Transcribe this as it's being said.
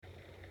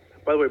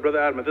By the way, Brother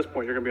Adam, at this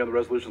point, you're going to be on the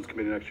resolutions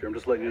committee next year. I'm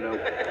just letting you know.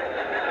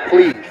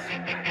 Please.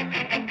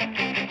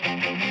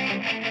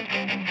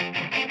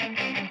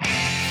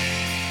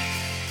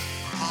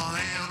 All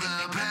hail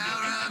the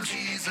power of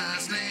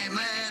Jesus' name,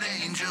 let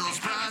angels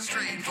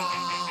prostrate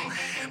fall.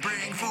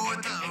 Bring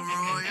forth the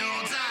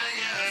royal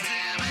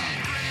diadem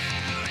and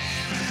crown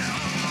him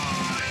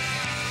Lord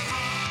of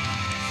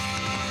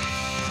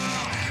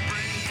all.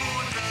 Bring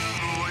forth the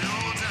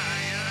royal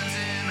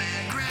diadem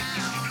and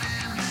crown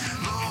him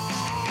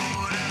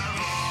Lord of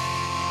all.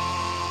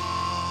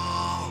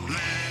 Let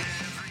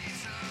every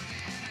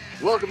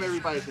tongue Welcome,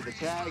 everybody, to the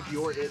Tag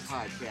Your It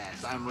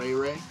podcast. I'm Ray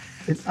Ray.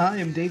 And I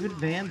am David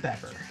Van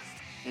Bever.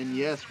 And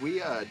yes,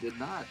 we did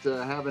not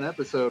have an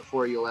episode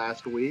for you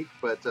last week,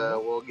 but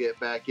we'll get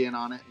back in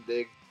on it and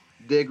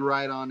dig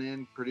right on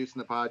in, producing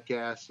the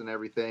podcast and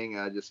everything.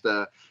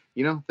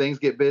 Things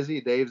get busy.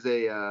 Dave's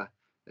a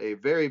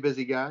very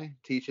busy guy,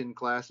 teaching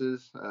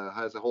classes,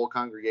 has a whole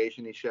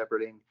congregation he's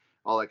shepherding,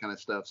 all that kind of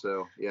stuff.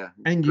 So, yeah.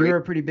 And great. you're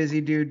a pretty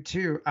busy dude,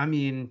 too. I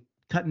mean,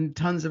 cutting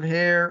tons of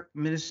hair,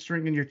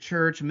 ministering in your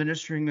church,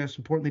 ministering most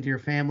importantly to your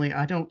family.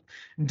 Don't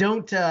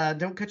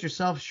cut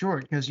yourself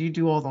short, because you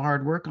do all the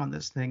hard work on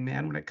this thing,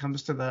 man, when it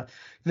comes to the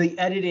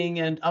editing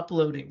and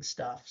uploading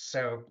stuff.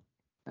 So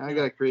I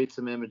got to create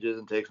some images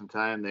and take some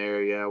time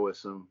there, with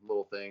some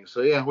little things.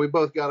 So, we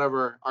both got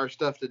our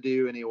stuff to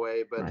do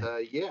anyway. But,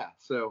 right.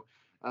 So,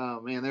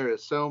 man, there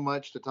is so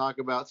much to talk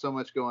about, so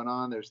much going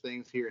on. There's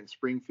things here in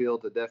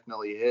Springfield to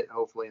definitely hit.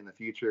 Hopefully in the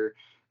future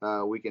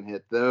we can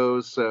hit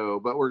those. So,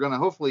 but we're going to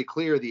hopefully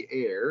clear the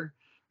air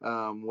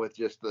with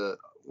just it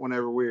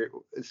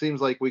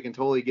seems like we can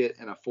totally get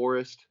in a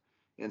forest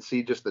and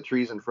see just the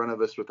trees in front of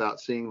us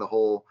without seeing the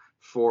whole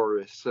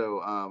forest.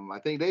 So I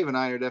think Dave and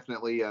I are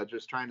definitely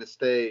just trying to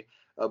stay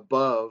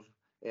above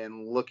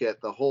and look at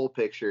the whole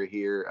picture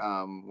here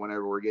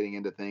whenever we're getting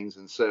into things.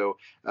 And so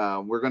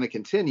we're going to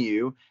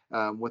continue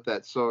with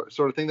that sort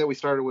of thing that we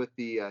started with,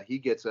 the He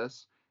Gets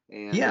Us,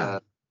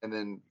 and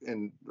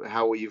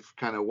how we've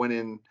kind of went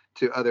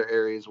into other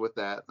areas with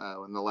that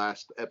in the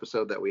last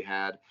episode that we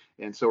had.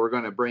 And so we're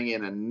going to bring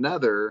in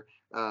another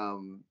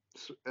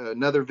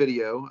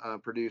video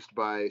produced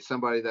by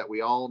somebody that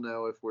we all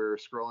know. If we're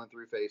scrolling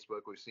through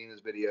Facebook, we've seen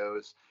his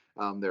videos.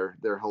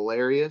 They're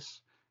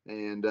hilarious.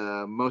 And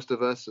most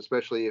of us,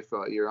 especially if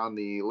you're on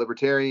the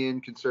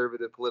libertarian,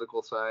 conservative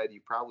political side,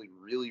 you probably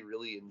really,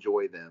 really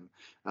enjoy them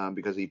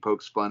because he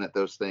pokes fun at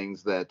those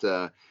things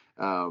that,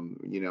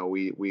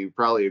 we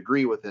probably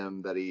agree with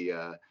him that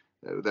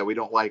we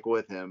don't like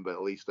with him, but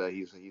at least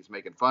he's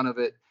making fun of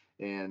it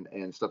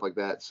and stuff like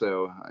that.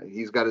 So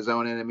he's got his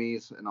own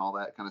enemies and all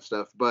that kind of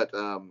stuff. But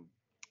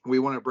we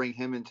want to bring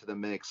him into the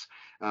mix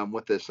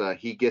with this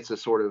He Gets a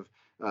sort of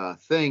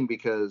thing,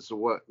 because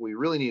what we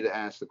really need to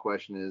ask the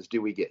question is,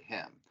 do we get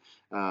him?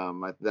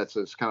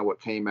 That's kind of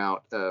what came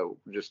out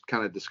just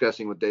kind of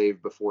discussing with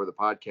Dave before the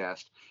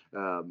podcast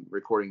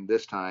recording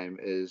this time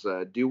is,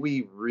 do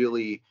we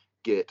really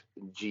get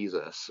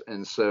Jesus?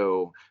 And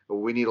so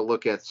we need to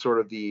look at sort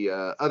of the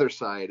other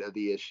side of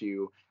the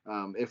issue.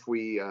 If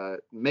we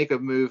make a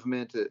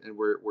movement and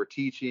we're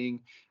teaching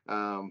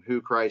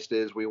who Christ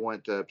is, we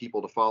want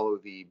people to follow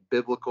the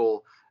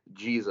biblical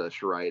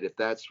Jesus, right? If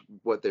that's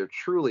what they're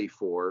truly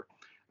for,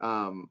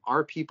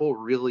 are people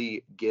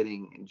really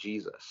getting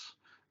Jesus?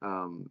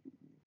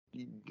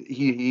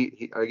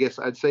 He I guess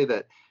I'd say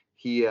that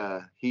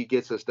he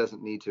gets us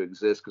doesn't need to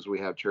exist because we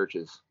have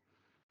churches.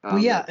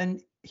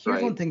 And here's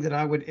right. One thing that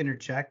I would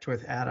interject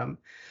with, Adam.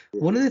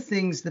 One of the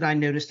things that I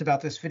noticed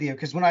about this video,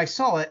 because when I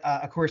saw it,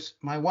 of course,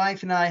 my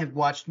wife and I have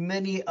watched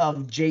many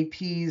of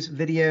JP's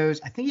videos.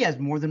 I think he has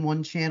more than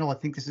one channel. I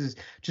think this is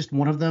just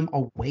one of them,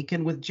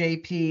 Awaken with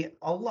JP.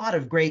 A lot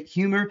of great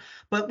humor.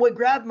 But what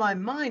grabbed my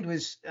mind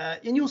was,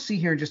 and you'll see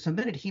here in just a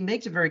minute, he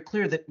makes it very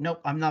clear that,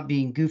 nope, I'm not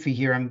being goofy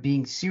here. I'm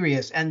being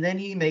serious. And then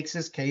he makes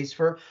his case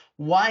for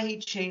why he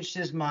changed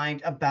his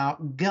mind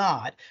about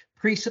God,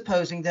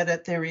 presupposing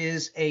that there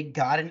is a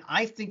God. And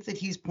I think that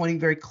he's pointing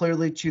very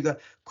clearly to the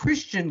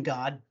Christian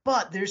God,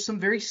 but there's some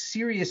very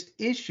serious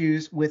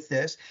issues with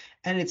this.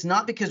 And it's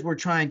not because we're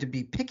trying to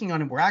be picking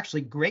on him. We're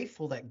actually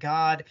grateful that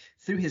God,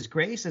 through his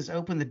grace, has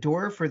opened the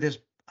door for this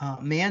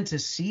man to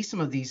see some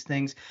of these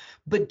things.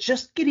 But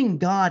just getting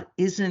God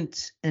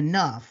isn't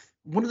enough.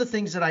 One of the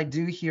things that I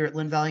do here at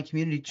Lynn Valley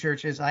Community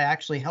Church is I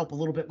actually help a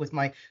little bit with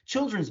my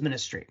children's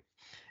ministry.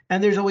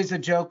 And there's always a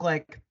joke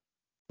like,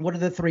 what are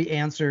the three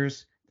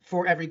answers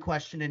for every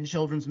question in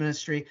children's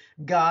ministry?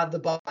 God,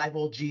 the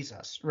Bible,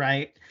 Jesus,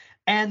 right?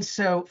 And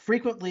so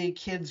frequently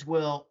kids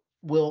will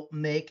not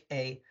make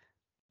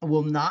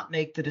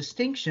the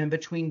distinction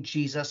between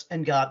Jesus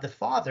and God the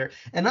Father.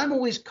 And I'm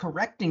always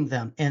correcting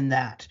them in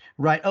that,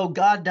 right? Oh,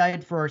 God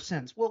died for our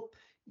sins. Well,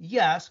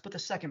 yes, but the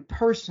second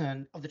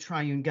person of the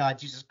triune God,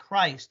 Jesus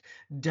Christ,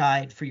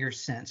 died for your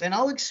sins. And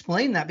I'll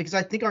explain that because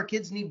I think our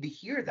kids need to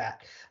hear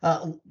that.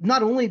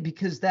 Not only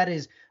because that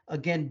is,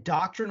 again,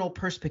 doctrinal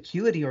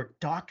perspicuity or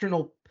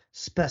doctrinal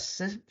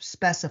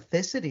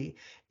specificity,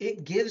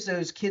 it gives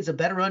those kids a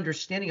better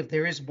understanding of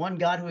there is one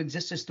God who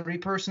exists as three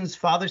persons,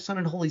 Father, Son,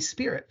 and Holy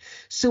Spirit.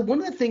 So one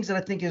of the things that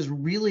I think is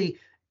really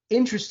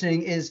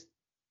interesting is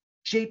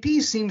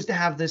JP seems to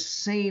have this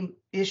same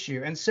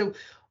issue. And so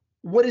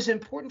what is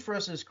important for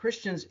us as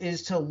Christians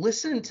is to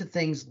listen to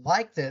things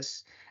like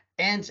this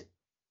and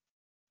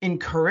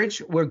encourage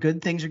where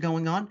good things are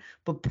going on,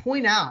 but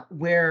point out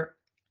where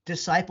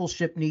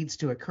discipleship needs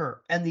to occur.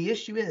 And the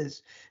issue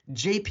is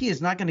JP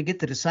is not going to get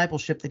the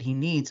discipleship that he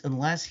needs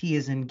unless he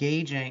is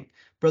engaging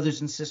brothers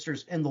and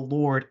sisters in the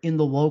Lord in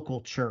the local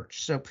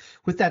church. So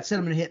with that said,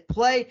 I'm going to hit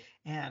play,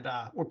 and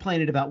we're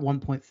playing at about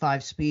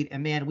 1.5 speed.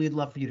 And man, we'd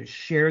love for you to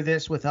share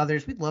this with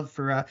others. We'd love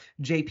for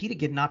JP to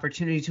get an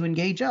opportunity to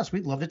engage us.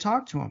 We'd love to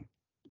talk to him.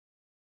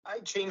 I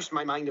changed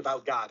my mind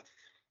about God.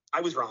 I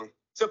was wrong.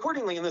 So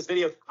accordingly, in this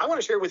video, I want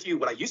to share with you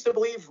what I used to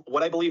believe,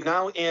 what I believe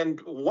now, and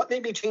what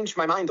made me change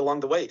my mind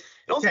along the way.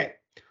 And also, okay.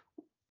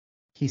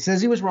 He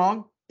says he was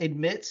wrong,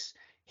 admits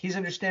his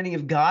understanding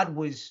of God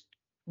was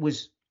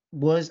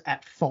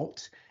at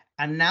fault.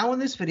 And now in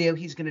this video,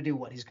 he's going to do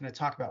what? He's going to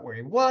talk about where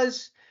he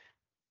was,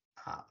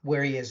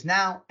 where he is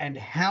now, and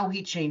how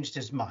he changed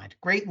his mind.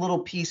 Great little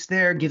piece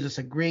there. Gives us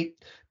a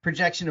great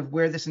projection of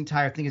where this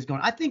entire thing is going.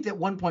 I think that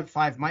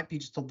 1.5 might be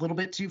just a little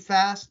bit too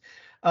fast.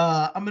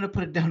 I'm going to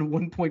put it down to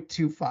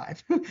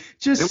 1.25.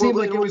 Just seemed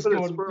like it was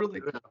going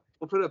really.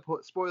 We'll put a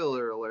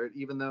spoiler alert,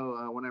 even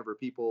though whenever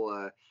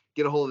people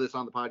get a hold of this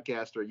on the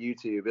podcast or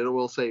YouTube, it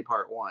will say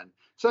part 1.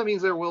 So that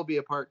means there will be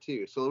a part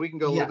 2. So we can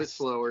go a little bit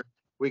slower.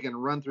 We can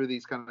run through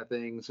these kind of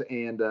things,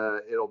 and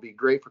it'll be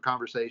great for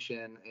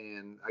conversation.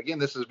 And again,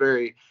 this is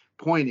very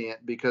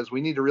poignant because we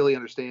need to really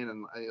understand.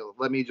 And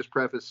let me just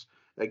preface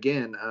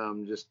again,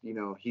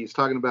 he's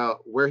talking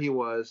about where he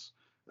was,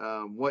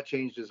 what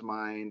changed his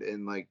mind,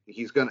 and like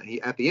he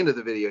at the end of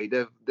the video, he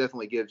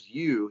definitely gives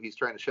he's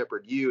trying to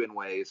shepherd you in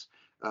ways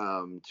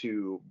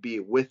to be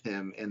with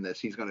him in this.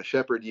 He's going to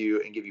shepherd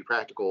you and give you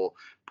practical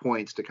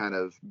points to kind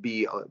of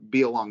be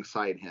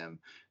alongside him.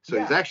 So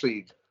he's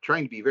actually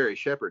trying to be very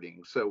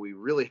shepherding. So we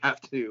really have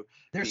to.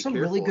 There's some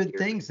really good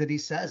things that he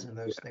says in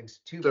those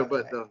things too. So,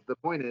 but the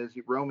point is,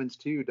 Romans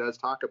 2 does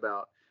talk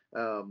about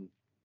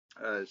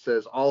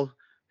says all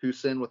who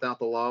sin without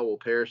the law will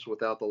perish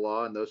without the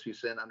law, and those who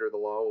sin under the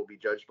law will be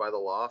judged by the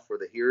law. For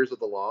the hearers of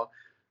the law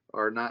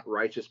are not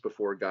righteous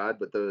before God,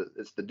 but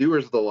it's the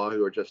doers of the law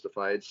who are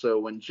justified. So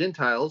when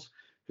Gentiles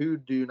who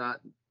do not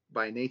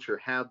by nature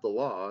have the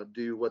law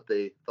do what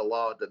the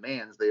law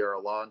demands, they are a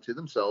law unto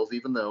themselves,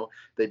 even though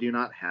they do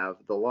not have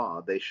the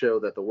law. They show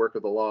that the work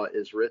of the law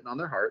is written on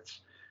their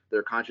hearts.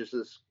 Their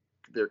consciences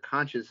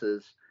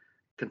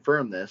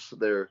confirm this.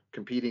 Their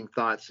competing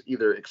thoughts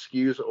either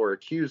excuse or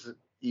accuse,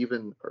 let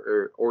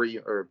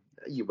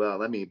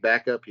me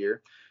back up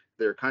here.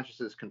 Their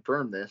consciences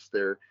confirm this.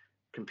 Their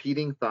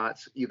competing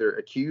thoughts either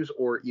accuse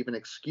or even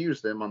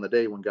excuse them on the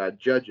day when God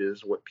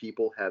judges what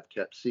people have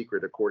kept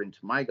secret according to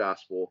my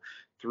gospel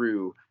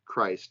through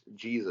Christ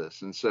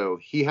Jesus. And so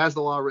he has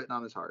the law written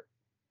on his heart.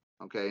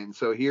 Okay, and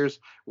so here's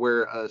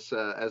where us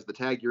as the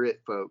Tag Your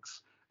It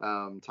folks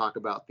talk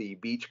about the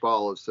beach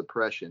ball of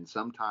suppression.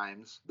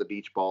 Sometimes the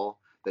beach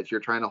ball that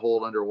you're trying to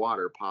hold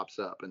underwater pops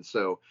up. And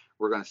so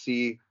we're going to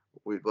see,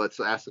 let's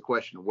ask the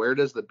question, where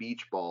does the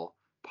beach ball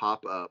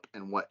pop up,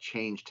 and what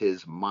changed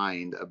his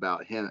mind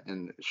about him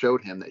and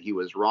showed him that he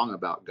was wrong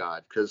about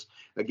God? Because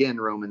again,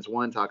 Romans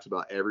 1 talks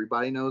about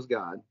everybody knows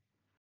God,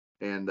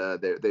 and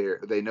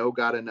they know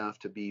God enough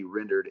to be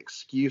rendered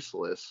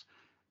excuseless.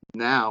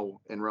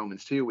 Now in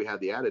Romans 2 we have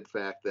the added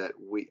fact that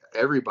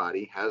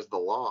everybody has the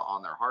law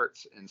on their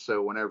hearts, and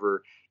so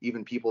whenever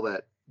even people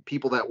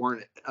that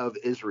weren't of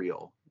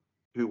Israel,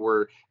 who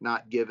were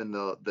not given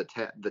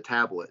the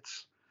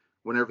tablets,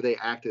 whenever they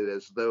acted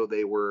as though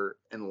they were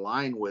in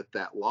line with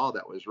that law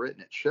that was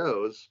written, it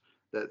shows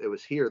that it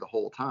was here the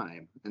whole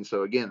time. And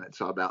so again,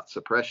 it's all about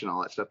suppression,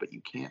 all that stuff, but you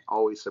can't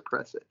always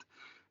suppress it.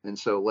 And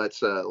so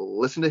let's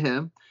listen to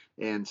him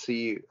and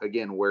see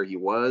again where he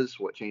was,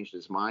 what changed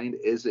his mind.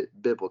 Is it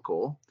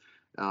biblical?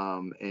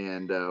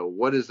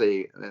 What is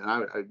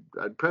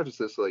I'd preface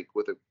this like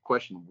with a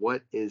question: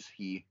 what is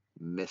he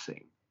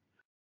missing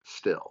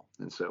still?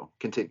 And so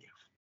continue.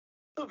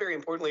 So very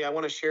importantly, I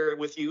want to share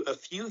with you a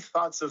few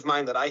thoughts of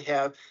mine that I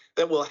have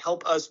that will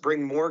help us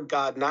bring more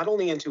God, not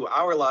only into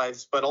our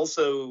lives, but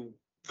also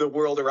the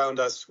world around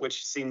us,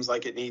 which seems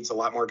like it needs a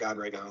lot more God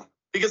right now.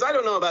 Because I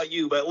don't know about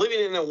you, but living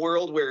in a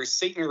world where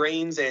Satan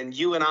reigns and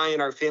you and I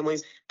and our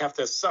families have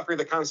to suffer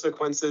the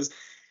consequences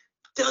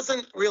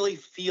doesn't really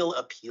feel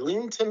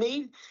appealing to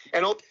me.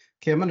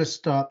 Okay, I'm going to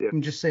stop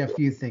and just say a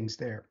few things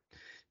there.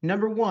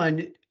 Number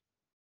one,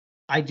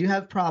 I do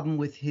have a problem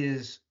with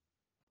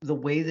the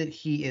way that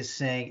he is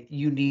saying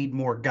you need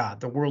more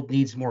God. The world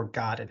needs more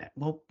God in it.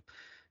 Well,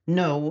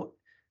 no,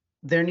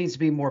 there needs to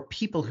be more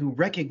people who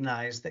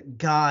recognize that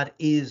God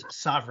is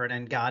sovereign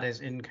and God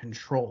is in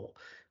control.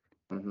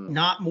 Mm-hmm.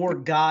 Not more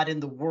God in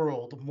the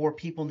world. More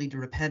people need to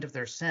repent of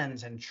their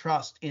sins and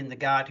trust in the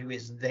God who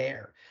is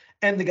there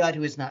and the God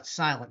who is not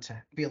silent, to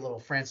be a little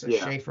Francis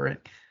Schaeffer.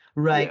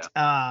 Right.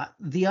 Yeah.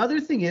 The other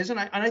thing is, and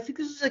I think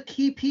this is a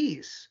key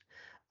piece,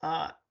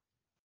 uh,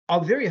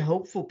 a very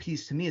hopeful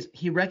piece to me is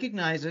he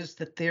recognizes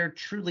that there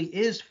truly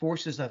is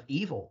forces of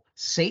evil.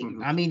 Satan.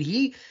 Mhm. I mean,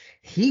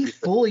 he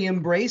fully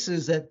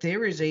embraces that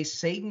there is a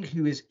Satan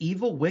who is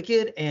evil,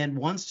 wicked, and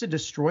wants to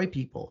destroy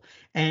people.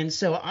 And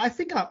so I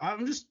think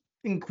I'm just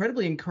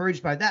incredibly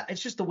encouraged by that.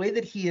 It's just the way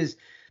that he is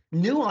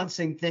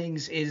nuancing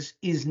things is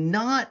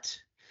not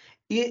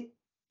it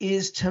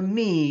is to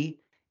me,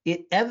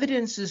 it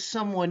evidences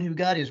someone who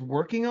God is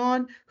working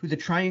on, who the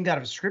triune God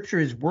of Scripture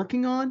is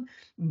working on,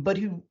 but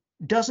who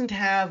doesn't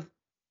have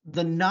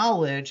the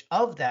knowledge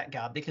of that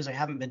God because they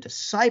haven't been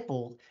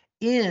discipled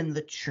in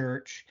the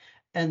church,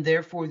 and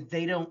therefore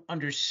they don't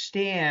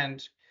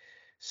understand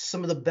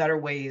some of the better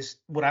ways,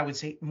 what I would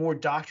say, more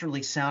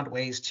doctrinally sound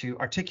ways to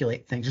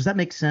articulate things. Does that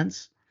make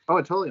sense? Oh,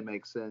 it totally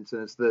makes sense,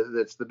 and it's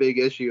the big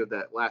issue of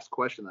that last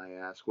question I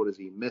asked. What is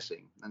he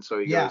missing? And so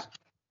he Yeah. goes,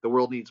 the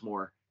world needs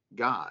more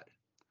God.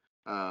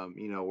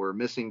 We're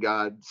missing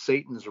God.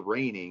 Satan's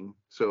reigning,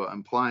 so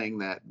implying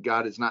that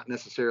God is not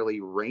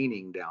necessarily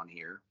reigning down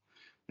here.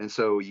 And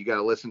so you got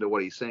to listen to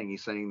what he's saying.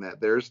 He's saying that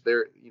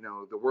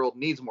the world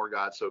needs more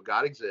God, so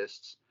God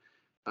exists.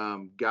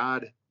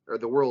 God or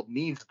the world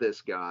needs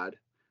this God,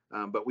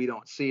 but we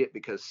don't see it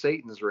because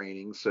Satan's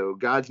reigning. So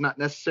God's not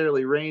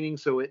necessarily reigning,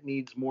 so it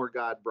needs more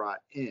God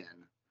brought in.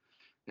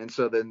 And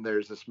so then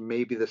there's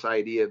this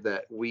idea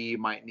that we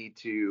might need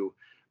to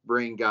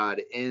bring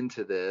God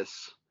into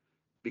this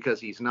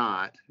because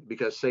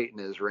because Satan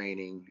is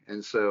reigning.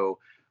 And so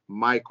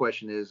my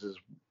question is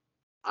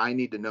I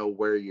need to know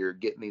where you're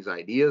getting these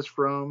ideas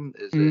from.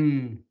 Is it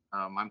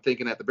Mm, I'm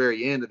thinking at the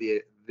very end of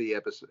the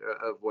episode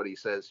of what he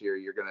says here,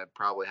 you're going to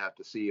probably have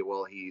to see,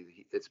 well,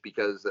 it's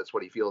because that's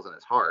what he feels in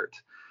his heart.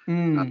 Uh,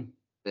 mm,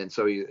 and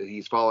so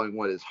he's following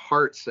what his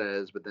heart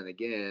says, but then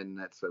again,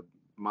 that's a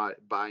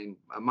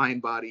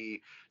mind,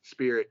 body,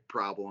 spirit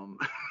problem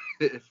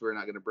if we're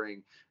not going to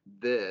bring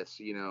this,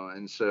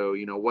 and so,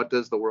 what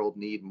does the world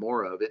need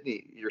more of?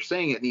 You're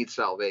saying it needs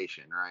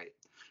salvation, right?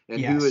 And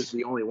who is yes.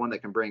 the only one that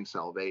can bring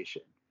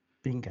salvation?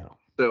 Bingo.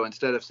 So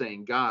instead of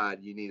saying God,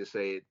 you need to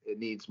say it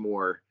needs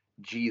more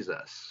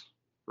Jesus,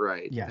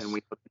 right? And Yes.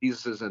 we know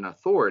Jesus is an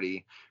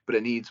authority, but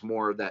it needs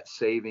more of that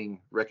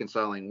saving,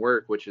 reconciling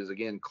work, which is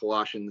again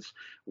Colossians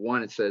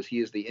 1. It says he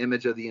is the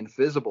image of the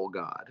invisible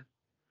God,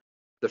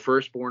 the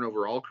firstborn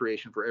over all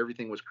creation, for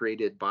everything was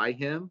created by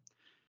him,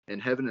 in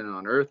heaven and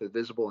on earth,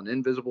 visible and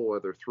invisible,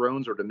 whether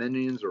thrones or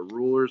dominions or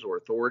rulers or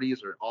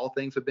authorities, or all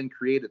things have been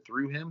created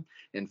through him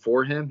and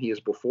for him. He is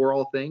before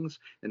all things,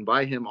 and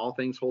by him all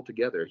things hold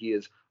together. He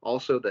is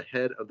also the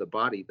head of the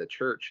body, the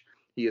church.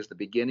 He is the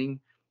beginning,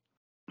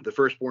 the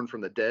firstborn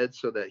from the dead,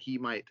 so that he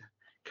might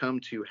come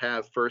to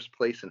have first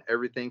place in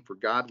everything. For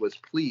God was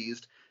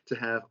pleased to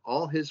have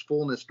all his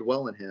fullness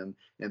dwell in him,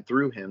 and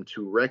through him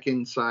to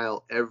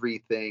reconcile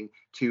everything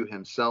to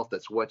himself.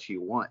 That's what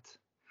you want.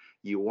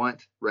 You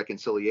want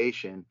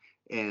reconciliation.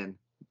 And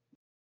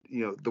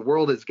the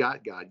world has got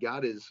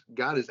God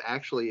is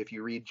actually, if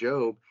you read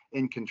Job,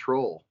 in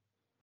control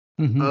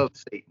Hmm. of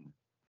Satan.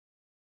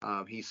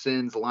 He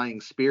sends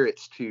lying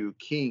spirits to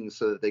kings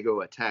so that they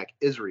go attack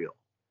Israel.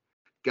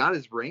 God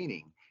is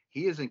reigning.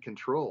 He is in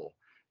control.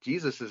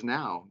 Jesus has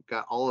now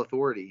got all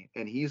authority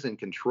and he's in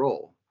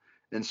control.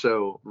 And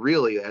so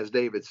really, as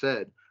David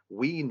said,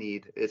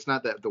 it's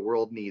not that the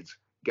world needs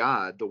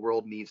God, the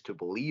world needs to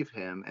believe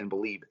him and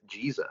believe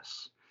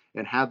Jesus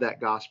and have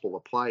that gospel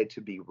applied to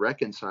be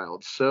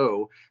reconciled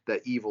so that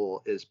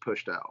evil is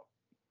pushed out,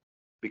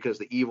 because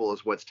the evil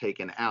is what's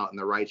taken out and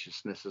the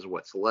righteousness is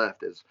what's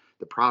left, as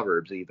the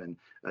Proverbs even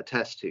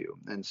attest to.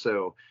 And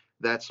so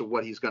that's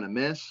what he's going to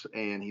miss,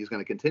 and he's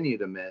going to continue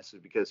to miss,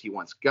 because he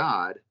wants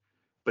God,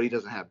 but he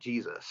doesn't have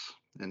Jesus.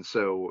 And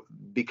so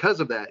because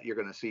of that, you're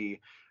going to see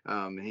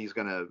he's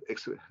going to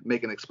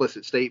make an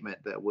explicit statement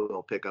that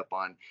we'll pick up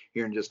on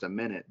here in just a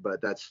minute.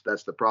 But that's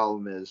the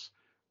problem, is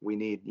we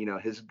need,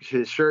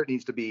 his shirt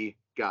needs to be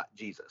got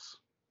Jesus.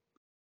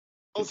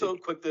 Also,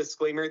 quick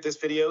disclaimer, this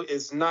video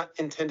is not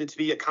intended to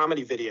be a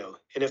comedy video.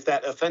 And if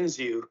that offends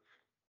you,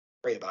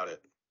 pray about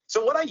it.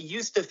 So what I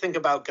used to think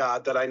about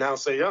God that I now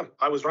say, yeah,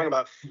 I was wrong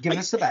about. Give I us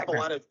used the to have a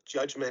background. lot of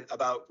judgment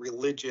about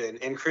religion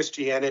and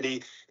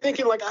Christianity,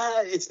 thinking like,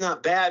 it's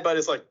not bad, but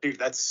it's like, dude,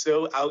 that's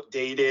so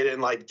outdated,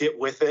 and like, get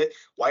with it.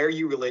 Why are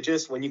you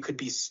religious when you could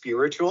be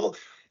spiritual?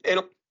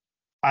 And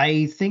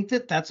I think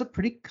that that's a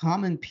pretty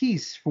common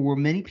piece for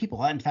many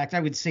people. In fact, I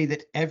would say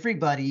that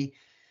everybody,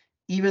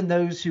 even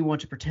those who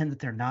want to pretend that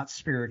they're not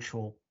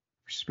spiritual,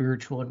 are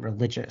spiritual and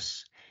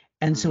religious.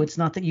 And so Mhm. it's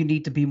not that you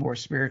need to be more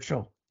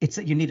spiritual, it's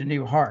that you need a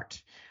new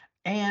heart.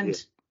 Yeah.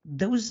 And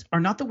those are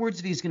not the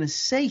words that he's going to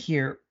say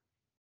here.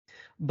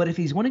 But if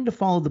he's wanting to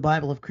follow the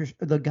Bible of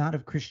the God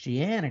of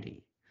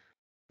Christianity,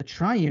 the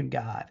triune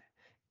God,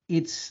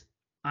 it's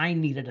I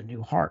needed a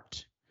new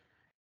heart.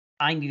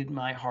 I needed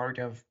my heart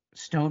of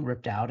stone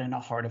ripped out and a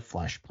heart of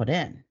flesh put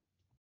in.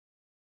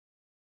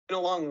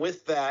 along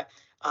with that,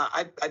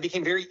 I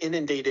became very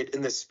inundated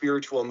in the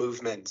spiritual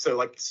movement. So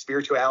like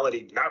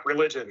spirituality, not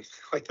religion,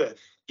 like the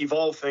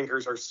evolved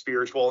thinkers are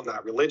spiritual,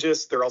 not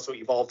religious. They're also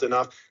evolved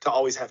enough to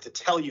always have to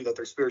tell you that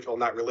they're spiritual,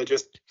 not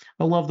religious.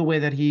 I love the way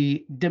that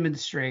he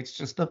demonstrates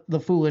just the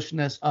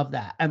foolishness of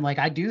that. And like,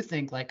 I do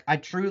think, like, I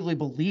truly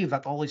believe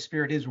that the Holy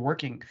Spirit is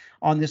working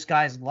on this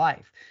guy's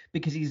life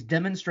because he's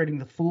demonstrating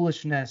the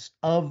foolishness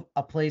of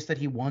a place that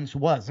he once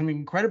was. I'm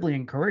incredibly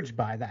encouraged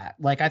by that.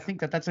 Like, I think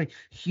that that's a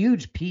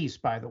huge piece,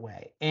 by the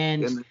way.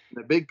 And And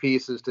the big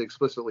piece is to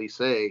explicitly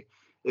say,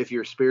 if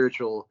you're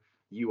spiritual,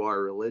 you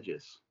are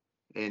religious.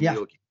 And yeah,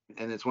 you'll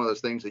and it's one of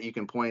those things that you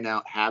can point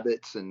out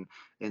habits and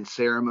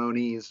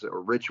ceremonies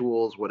or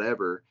rituals,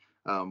 whatever.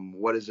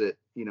 What is it?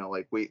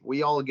 Like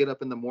we all get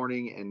up in the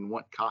morning and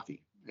want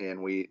coffee,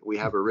 and we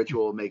have a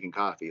ritual of making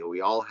coffee. We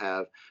all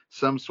have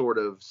some sort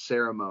of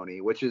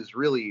ceremony, which is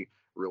really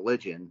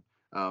religion,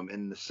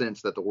 in the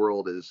sense that the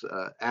world is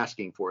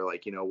asking for.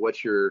 Like,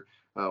 what's your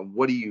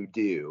what do you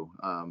do?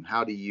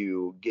 How do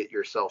you get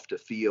yourself to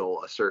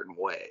feel a certain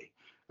way?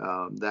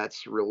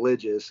 That's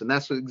religious, and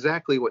that's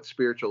exactly what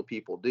spiritual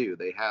people do.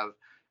 They have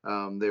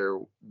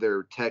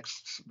their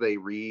texts they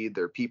read,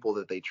 their people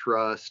that they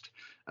trust.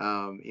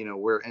 And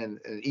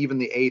even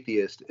the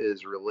atheist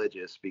is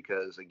religious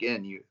because,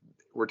 again,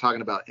 we're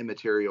talking about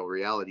immaterial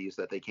realities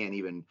that they can't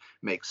even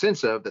make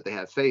sense of, that they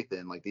have faith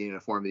in, like the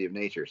uniformity of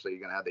nature. So you're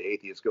going to have the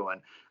atheist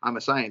going, I'm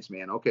a science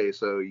man. Okay,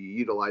 so you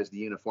utilize the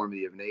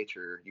uniformity of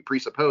nature, you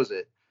presuppose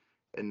it,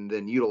 and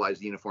then utilize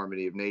the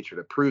uniformity of nature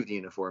to prove the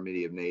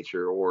uniformity of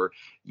nature, or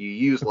you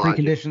use the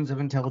logic. preconditions of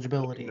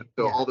intelligibility.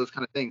 So Yeah. all those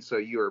kind of things. So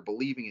you are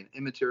believing in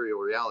immaterial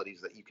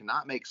realities that you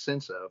cannot make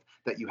sense of,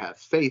 that you have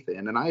faith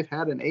in. And I've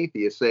had an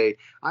atheist say,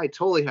 I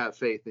totally have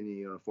faith in the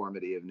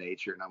uniformity of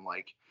nature. And I'm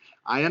like,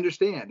 I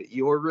understand,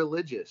 you're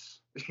religious,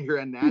 you're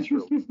a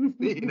naturalist,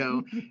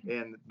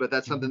 but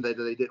that's something that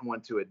they didn't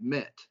want to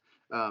admit.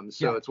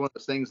 So Yeah. it's one of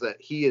those things that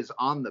he is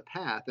on the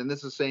path, and this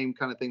is the same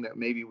kind of thing that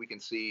maybe we can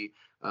see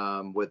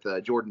with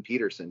Jordan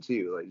Peterson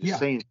too, like just Yeah.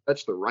 saying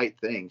such the right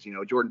things.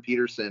 Jordan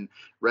Peterson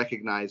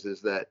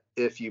recognizes that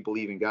if you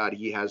believe in God,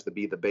 he has to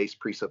be the base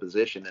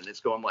presupposition, and it's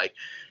going like,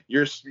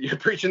 you're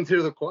preaching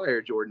to the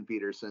choir, Jordan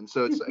Peterson.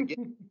 So it's,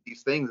 again,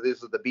 these things.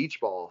 This is the beach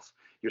balls.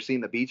 You're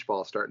seeing the beach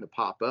balls starting to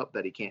pop up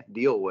that he can't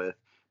deal with,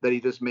 that he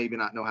just maybe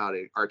not know how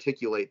to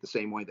articulate the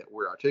same way that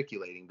we're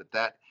articulating, but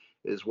that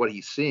is what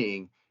he's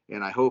seeing.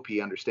 And I hope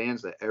he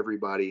understands that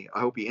I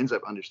hope he ends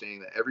up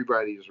understanding that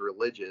everybody is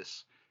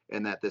religious,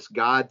 and that this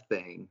God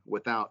thing,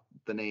 without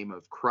the name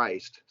of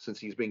Christ, since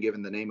he's been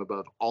given the name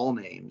above all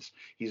names,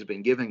 he's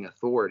been giving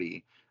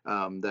authority,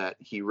 that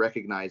he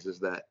recognizes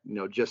that,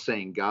 just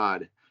saying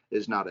God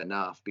is not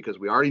enough, because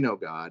we already know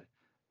God.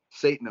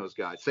 Satan knows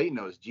God. Satan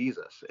knows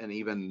Jesus. And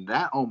even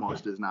that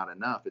almost is not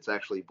enough. It's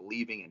actually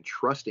believing and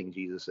trusting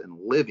Jesus and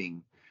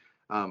living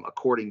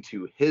according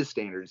to his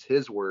standards,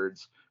 his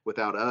words,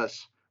 without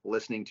us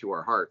listening to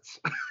our hearts,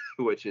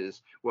 which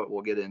is what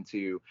we'll get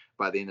into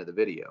by the end of the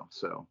video.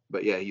 So,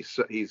 but yeah,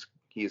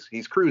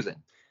 he's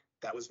cruising.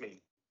 That was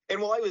me.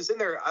 And while I was in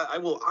there, I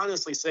will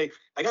honestly say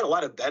I got a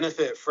lot of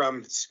benefit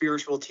from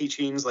spiritual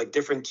teachings, like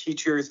different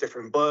teachers,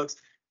 different books.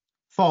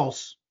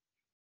 False.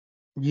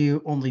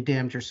 You only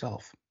damned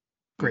yourself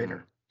greater.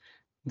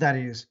 Mm-hmm. That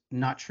is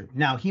not true.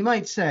 Now, he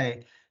might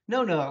say,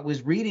 no, it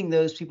was reading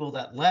those people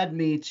that led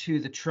me to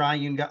the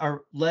triune God,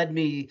 or led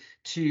me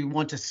to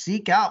want to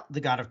seek out the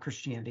God of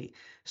Christianity.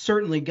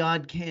 Certainly,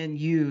 God can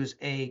use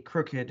a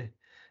crooked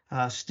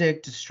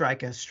stick to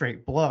strike a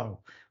straight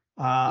blow.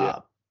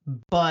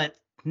 But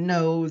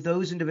no,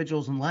 those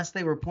individuals, unless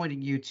they were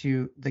pointing you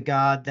to the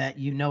God that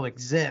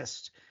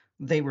exists,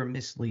 they were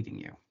misleading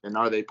you. And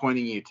are they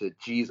pointing you to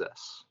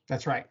Jesus?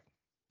 That's right.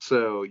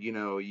 So,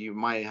 you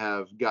might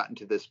have gotten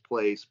to this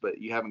place,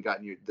 but you haven't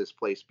gotten to this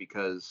place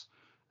because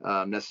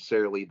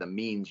necessarily the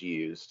means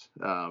used.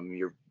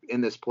 You're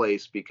in this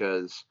place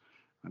because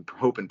I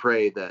hope and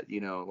pray that,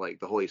 like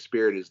the Holy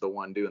Spirit is the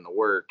one doing the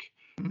work.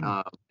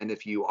 And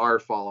if you are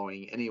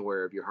following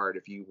anywhere of your heart,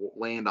 if you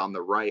land on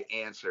the right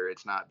answer,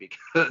 it's not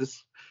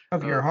because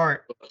of your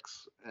heart.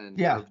 Books and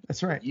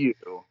that's right.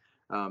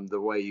 The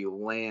way you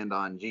land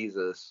on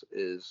Jesus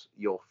is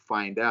you'll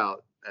find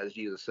out, as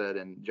Jesus said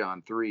in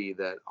John 3,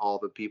 that all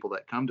the people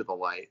that come to the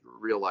light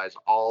realize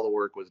all the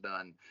work was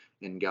done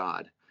in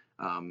God,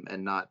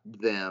 and not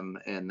them,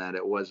 and that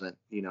it wasn't,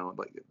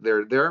 like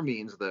there are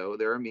means,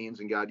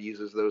 and God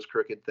uses those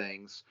crooked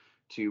things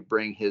to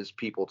bring his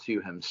people to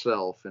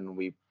himself.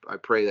 And I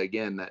pray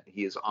again that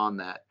he is on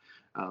that,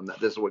 that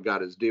this is what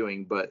God is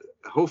doing. But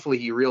hopefully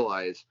he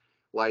realizes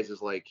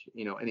like,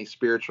 any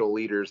spiritual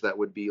leaders that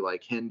would be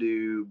like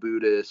Hindu,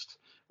 Buddhist,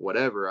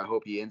 whatever. I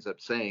hope he ends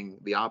up saying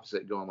the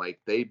opposite, going like,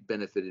 they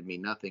benefited me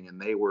nothing, and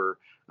they were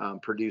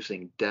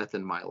producing death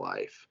in my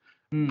life.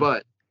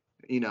 But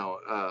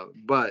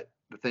but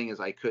the thing is,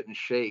 I couldn't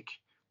shake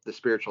the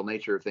spiritual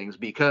nature of things,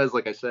 because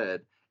like I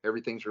said,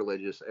 everything's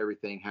religious.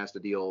 Everything has to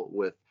deal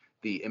with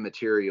the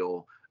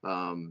immaterial,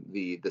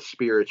 the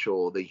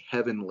spiritual, the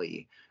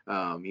heavenly.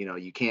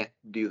 You can't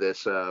do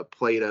this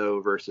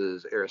Plato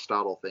versus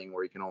Aristotle thing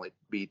where you can only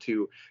be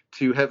too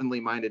heavenly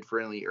minded for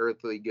any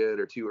earthly good,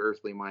 or too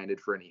earthly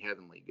minded for any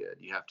heavenly good.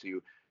 You have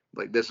to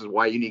like this is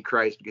why you need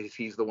Christ, because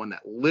he's the one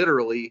that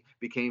literally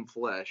became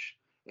flesh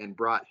and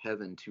brought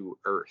heaven to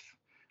earth,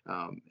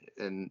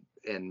 and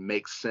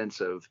makes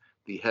sense of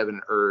the heaven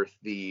and earth,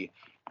 the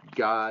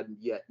God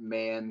yet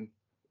man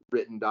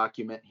written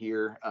document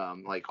here.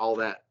 Like all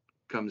that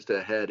comes to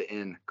a head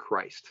in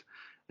Christ.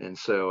 And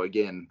so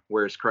again,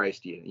 where's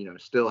Christ?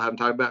 Still haven't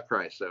talked about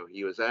Christ. So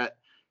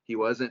he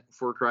wasn't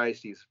for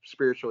Christ. He's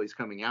spiritual. He's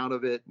coming out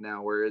of it.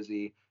 Now, where is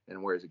he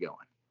and where is he going?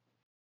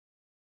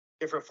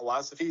 Different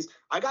philosophies.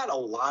 I got a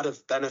lot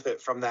of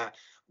benefit from that.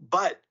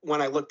 But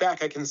when I look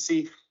back, I can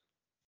see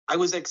I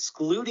was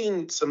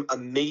excluding some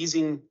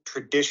amazing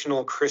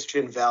traditional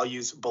Christian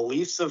values,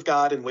 beliefs of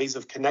God, and ways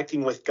of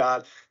connecting with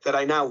God that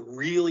I now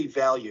really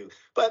value.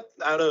 But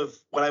out of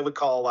what I would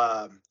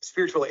call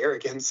spiritual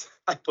arrogance,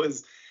 I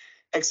was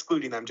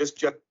excluding them.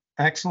 Just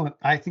Excellent.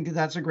 I think that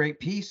that's a great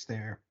piece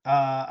there.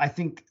 I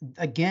think,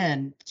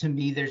 again, to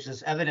me, there's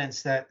this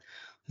evidence that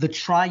the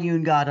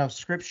triune God of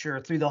Scripture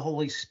through the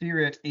Holy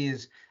Spirit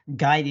is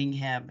guiding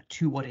him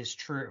to what is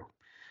true.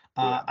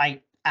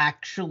 I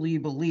actually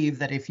believe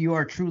that if you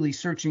are truly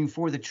searching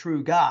for the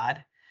true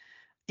God,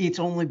 it's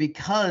only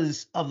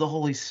because of the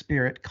Holy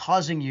Spirit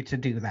causing you to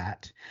do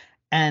that.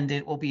 And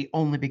it will be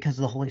only because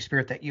of the Holy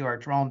Spirit that you are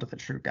drawn to the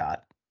true God.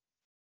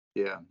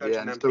 Yeah.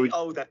 And so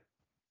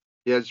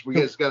we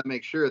just got to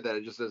make sure that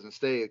it just doesn't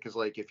stay, because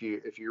like if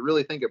you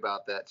really think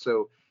about that,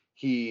 so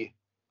he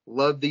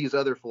loved these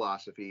other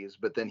philosophies,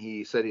 but then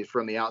he said he's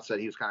from the outset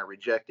he was kind of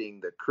rejecting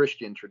the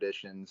Christian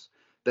traditions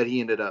that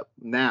he ended up,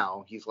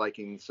 now he's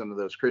liking some of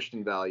those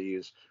Christian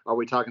values. Are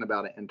we talking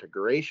about an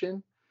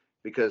integration?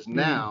 Because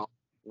now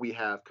we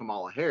have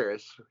Kamala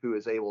Harris, who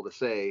is able to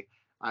say,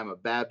 I'm a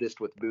Baptist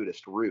with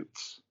Buddhist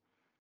roots.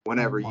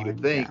 Whenever you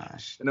think,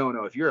 no,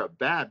 if you're a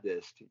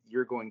Baptist,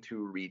 you're going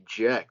to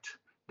reject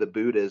the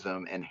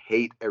Buddhism and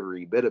hate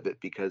every bit of it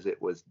because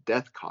it was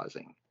death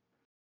causing.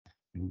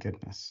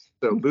 Goodness.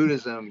 So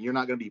Buddhism, you're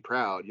not going to be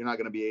proud. You're not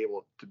going to be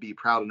able to be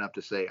proud enough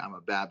to say, I'm a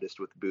Baptist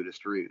with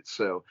Buddhist roots.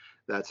 So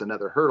that's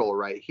another hurdle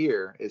right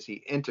here. Is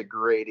he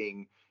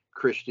integrating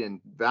Christian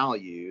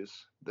values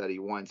that he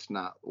once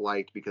not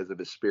liked because of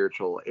his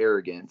spiritual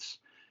arrogance?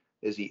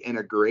 Is he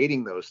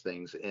integrating those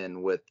things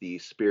in with the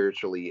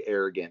spiritually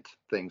arrogant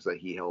things that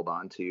he held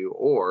on to?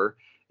 Or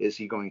is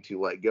he going to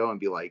let go and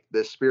be like,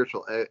 this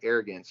spiritual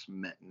arrogance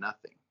meant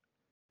nothing?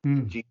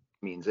 Jesus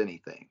means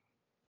anything,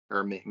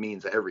 or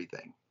means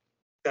everything.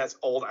 That's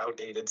old,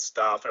 outdated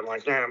stuff. I'm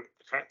like,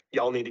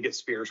 y'all need to get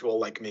spiritual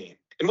like me.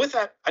 And with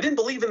that, I didn't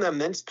believe in the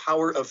immense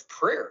power of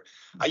prayer.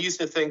 I used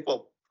to think,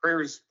 well,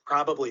 prayer is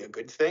probably a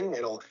good thing.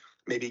 It'll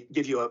maybe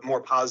give you a more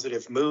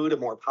positive mood, a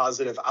more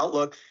positive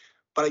outlook.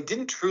 But I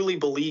didn't truly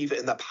believe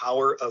in the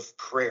power of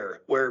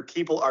prayer, where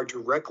people are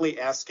directly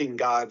asking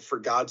God for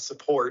God's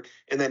support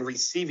and then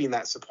receiving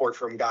that support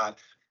from God.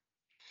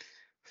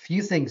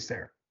 Few things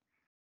there.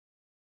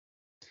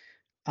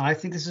 I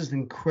think this is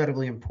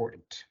incredibly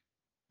important.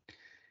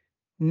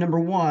 Number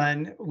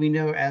one, we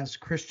know as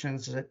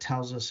Christians, as it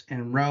tells us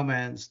in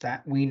Romans,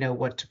 that we know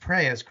what to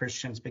pray as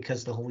Christians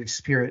because the Holy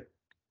Spirit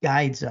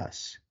guides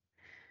us.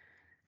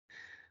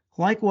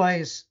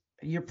 Likewise,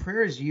 your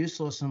prayer is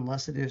useless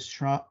unless it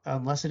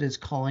is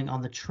calling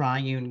on the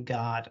triune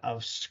God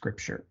of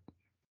Scripture.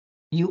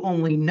 You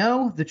only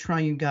know the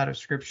triune God of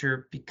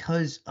Scripture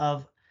because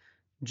of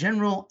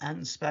general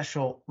and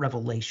special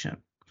revelation.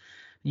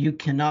 You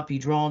cannot be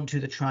drawn to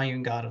the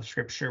triune God of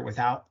Scripture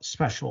without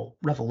special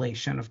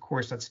revelation. Of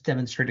course, that's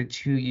demonstrated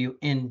to you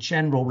in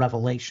general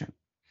revelation.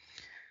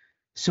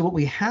 So what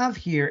we have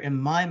here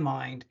in my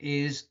mind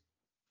is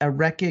a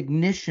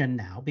recognition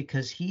now,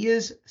 because he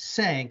is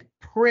saying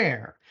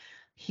prayer.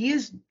 He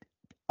has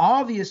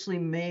obviously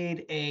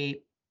made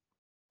a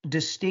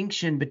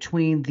distinction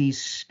between the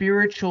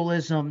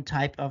spiritualism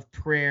type of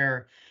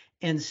prayer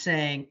and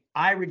saying,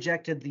 I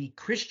rejected the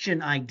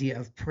Christian idea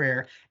of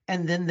prayer,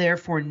 and then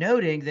therefore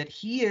noting that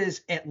he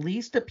is at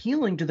least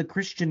appealing to the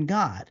Christian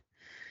God.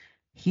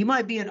 He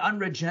might be an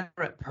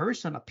unregenerate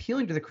person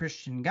appealing to the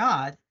Christian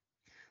God.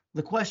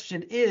 The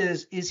question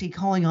is he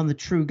calling on the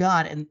true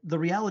God? And the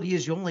reality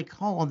is you only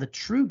call on the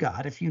true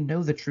God if you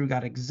know the true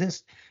God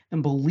exists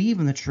and believe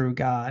in the true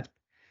God,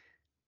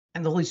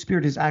 and the Holy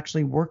Spirit is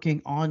actually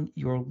working on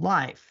your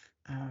life.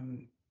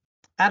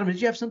 Adam,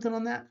 did you have something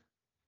on that?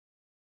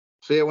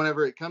 So yeah,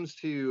 whenever it comes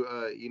to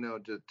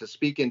to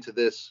speak into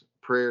this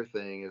prayer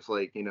thing, it's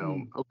like,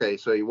 okay,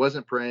 so he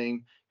wasn't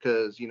praying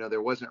because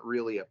there wasn't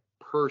really a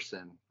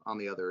person on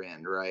the other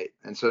end, right?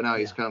 And so now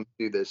he's come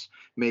to this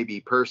maybe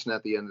person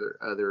at the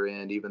other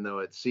end, even though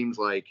it seems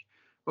like,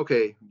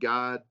 okay,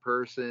 God,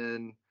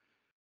 person,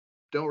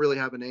 don't really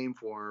have a name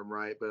for him,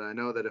 right? But I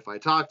know that if I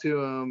talk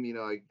to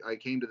him, I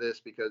came to this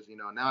because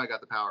now I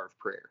got the power of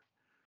prayer,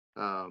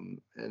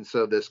 and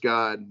so this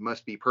God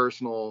must be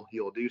personal.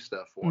 He'll do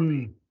stuff for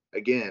me.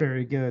 Again,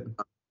 very good.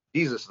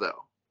 Jesus,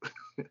 though,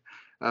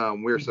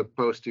 we're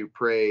supposed to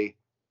pray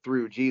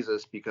through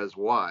Jesus, because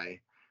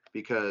why?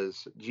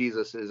 Because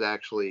Jesus is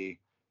actually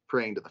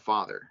praying to the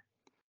Father.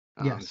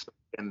 Yes.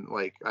 And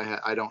like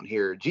I don't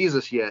hear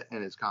Jesus yet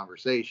in his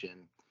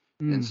conversation,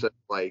 and so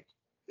like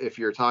if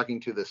you're talking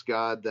to this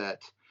God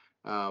that,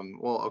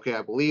 well, okay,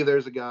 I believe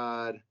there's a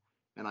God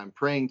and I'm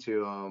praying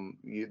to him,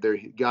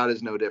 God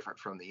is no different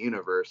from the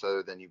universe,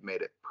 other than you've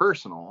made it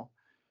personal,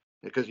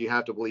 because you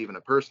have to believe in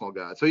a personal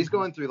God. So he's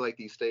going through like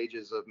these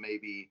stages of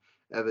maybe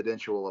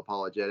evidential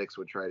apologetics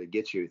would try to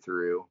get you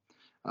through,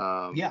 and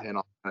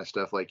all kind of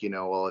stuff, like,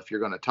 well, if you're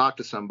going to talk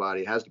to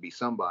somebody, it has to be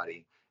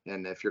somebody.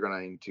 And if you're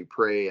going to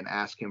pray and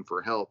ask him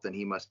for help, then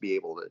he must be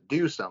able to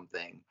do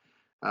something.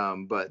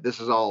 But this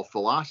is all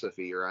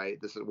philosophy, right?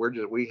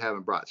 We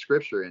haven't brought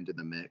scripture into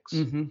the mix.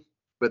 Mm-hmm.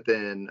 But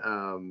then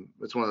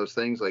it's one of those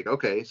things like,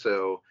 okay,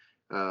 so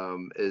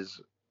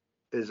is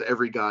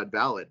every God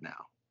valid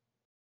now?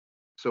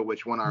 So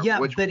which one are? Yeah,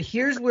 but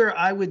here's where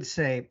I would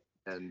say,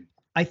 and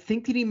I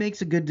think that he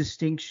makes a good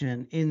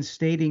distinction in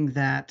stating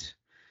that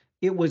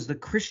it was the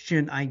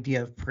Christian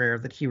idea of prayer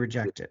that he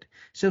rejected.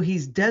 So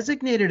he's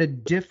designated a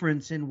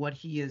difference in what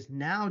he is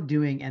now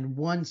doing and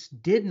once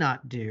did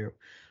not do.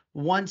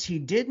 Once he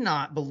did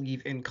not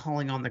believe in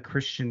calling on the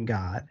Christian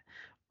God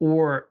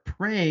or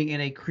praying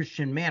in a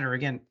Christian manner.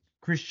 Again,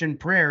 Christian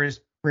prayer is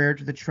prayer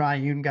to the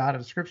triune God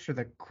of Scripture,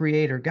 the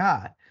Creator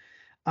God.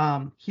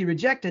 He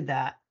rejected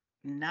that.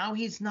 Now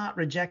he's not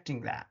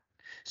rejecting that.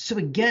 So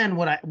again,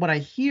 what I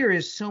hear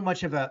is so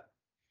much of a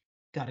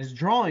God is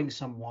drawing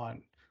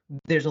someone.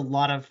 There's a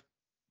lot of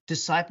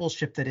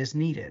discipleship that is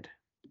needed.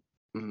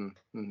 Mm-hmm,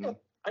 mm-hmm.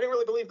 I didn't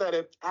really believe that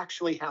it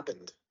actually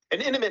happened.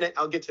 And in a minute,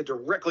 I'll get to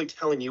directly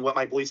telling you what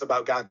my beliefs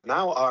about God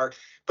now are.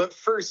 But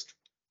first,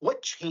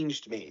 what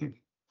changed me?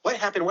 What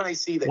happened when I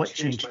see that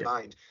changed my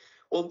mind?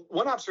 Well,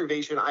 one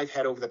observation I've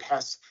had over the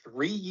past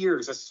 3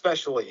 years,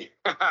 especially,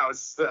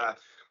 it's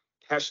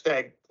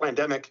hashtag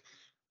pandemic.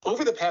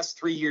 Over the past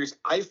 3 years,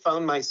 I've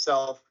found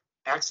myself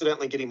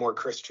accidentally getting more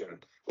Christian,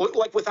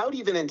 like without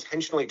even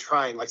intentionally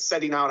trying, like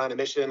setting out on a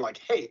mission, like,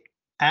 hey.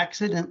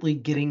 Accidentally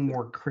getting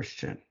more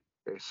Christian.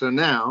 Okay, so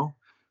now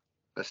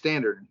a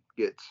standard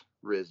gets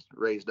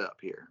raised up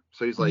here.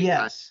 So he's like,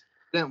 yes,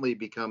 accidentally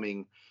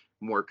becoming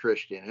more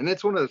Christian. And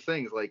it's one of the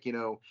things, like,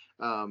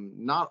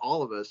 not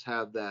all of us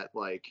have that,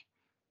 like,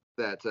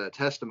 that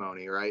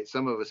testimony, right?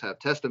 Some of us have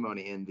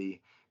testimony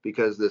envy,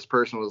 because this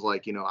person was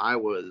like, I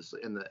was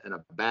in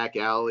a back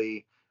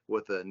alley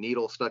with a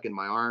needle stuck in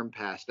my arm,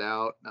 passed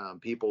out.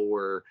 People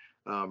were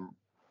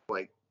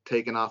like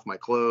taking off my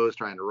clothes,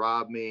 trying to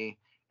rob me.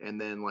 And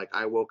then like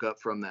I woke up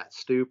from that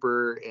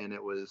stupor, and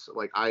it was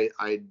like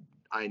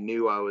I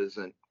knew I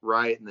wasn't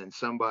right. And then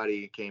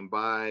somebody came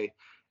by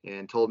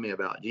and told me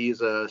about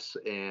Jesus.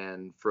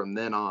 And from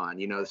then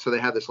on, so they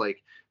have this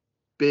like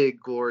big,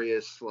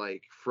 glorious,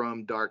 like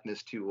from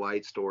darkness to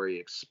light story,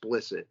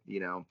 explicit,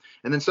 and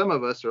then some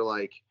of us are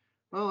like,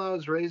 well, I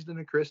was raised in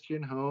a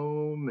Christian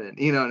home, and,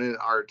 and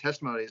our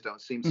testimonies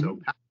don't seem so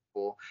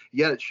powerful,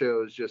 yet it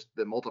shows just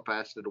the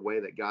multifaceted way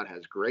that God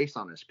has grace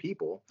on his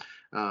people.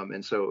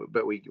 And so,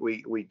 but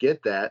we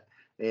get that.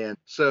 And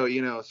so,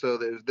 so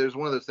there's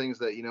one of those things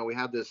that, we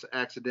have this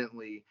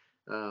accidentally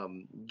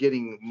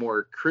getting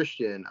more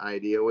Christian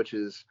idea, which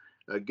is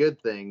a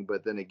good thing,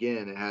 but then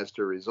again, it has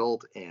to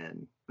result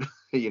in,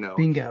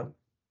 bingo.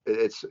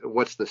 It's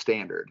what's the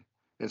standard.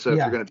 And so if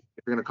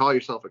you're gonna call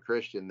yourself a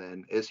Christian,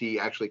 then is he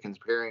actually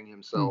comparing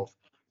himself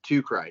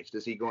to Christ?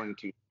 Is he going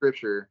to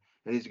Scripture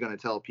and he's going to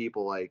tell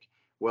people like,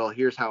 well,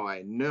 here's how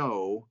I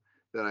know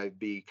that I've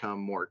become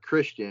more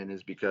Christian,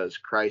 is because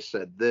Christ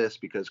said this,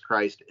 because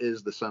Christ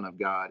is the Son of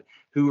God,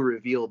 who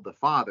revealed the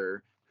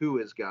Father, who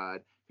is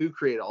God, who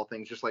created all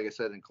things, just like I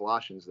said in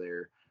Colossians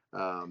there,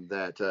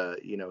 that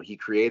he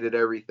created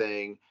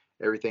everything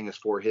is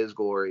for his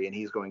glory, and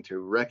he's going to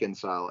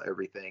reconcile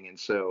everything. And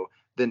so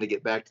then to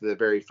get back to the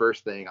very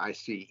first thing, I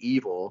see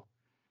evil,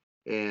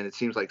 and it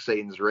seems like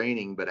Satan's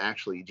reigning, but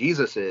actually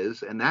Jesus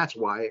is. And that's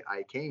why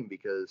I came,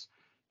 because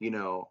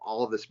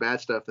all of this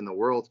bad stuff in the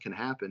world can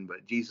happen,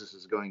 but Jesus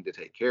is going to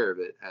take care of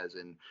it, as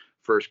in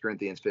 1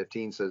 Corinthians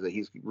 15 says that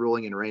he's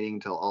ruling and reigning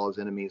until all his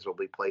enemies will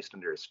be placed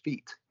under his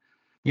feet.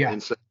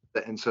 And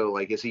so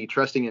like, is he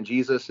trusting in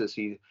Jesus? Is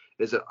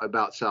it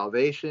about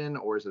salvation,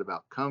 or is it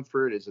about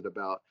comfort?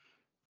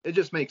 It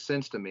just makes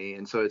sense to me.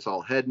 And so it's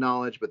all head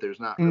knowledge, but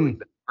there's not really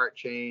the heart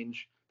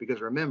change,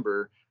 because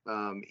remember,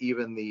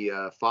 even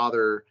the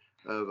father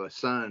of a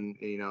son,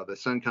 the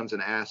son comes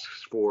and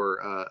asks for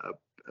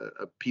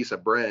a piece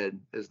of bread.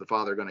 Is the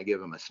father going to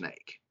give him a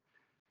snake?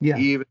 Yeah.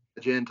 Even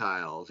the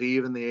Gentiles,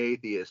 even the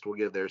atheist will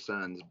give their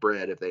sons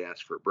bread if they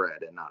ask for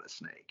bread and not a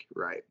snake,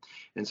 right?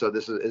 And so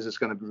is this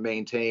going to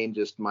maintain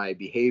just my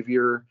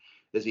behavior?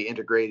 Is he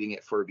integrating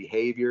it for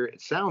behavior?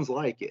 It sounds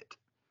like it.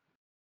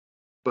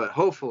 But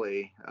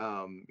hopefully,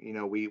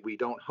 we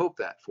don't hope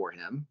that for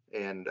him.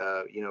 And,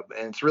 and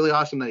it's really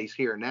awesome that he's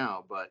here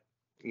now. But,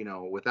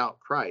 without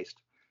Christ,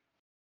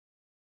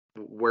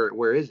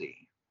 where is he?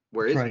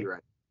 Where is he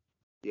right?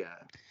 Yeah.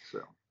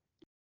 So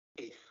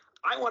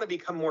I want to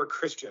become more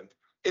Christian.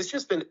 It's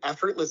just been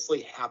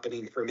effortlessly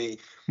happening for me.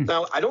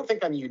 Now, I don't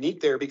think I'm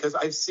unique there, because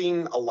I've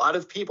seen a lot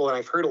of people, and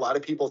I've heard a lot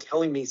of people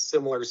telling me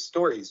similar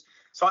stories.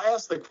 So I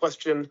asked the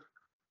question,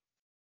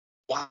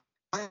 why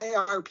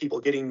are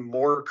people getting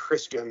more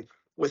Christian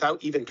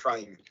without even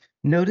trying?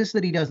 Notice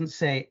that he doesn't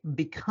say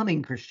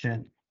becoming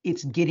Christian,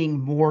 it's getting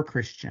more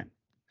Christian.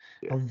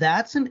 Yeah. Well,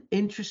 that's an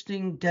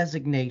interesting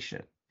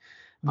designation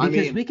I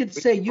because mean, we could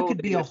we say can you could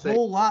totally be a just say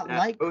whole lot that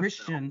like post mill.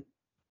 Christian.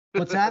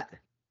 What's that?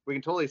 We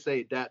can totally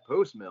say dat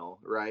post mill,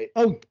 right?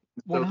 Oh,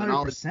 So the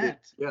knowledge, 100%.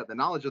 the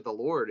knowledge of the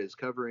Lord is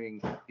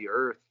covering the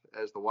earth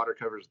as the water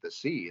covers the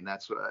sea, and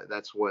that's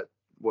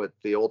what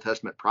the Old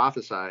Testament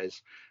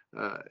prophesies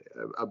uh,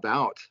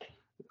 about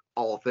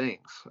all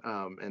things,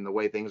 and the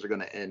way things are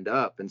going to end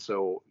up. And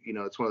so,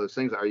 it's one of those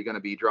things. Are you going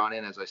to be drawn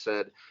in, as I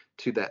said,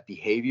 to that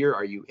behavior?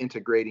 Are you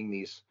integrating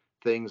these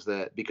things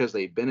that because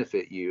they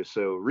benefit you?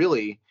 So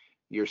really,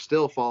 you're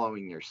still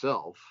following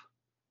yourself.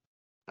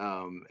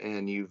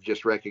 And you've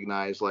just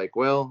recognized, like,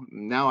 well,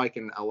 now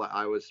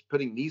I was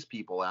putting these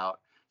people out,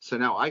 so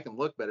now I can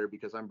look better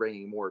because I'm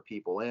bringing more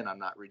people in. I'm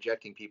not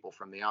rejecting people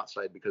from the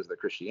outside because of their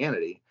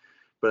Christianity,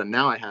 but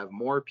now I have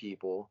more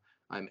people.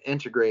 I'm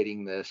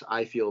integrating this.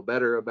 I feel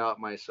better about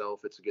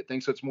myself. It's a good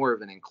thing. So it's more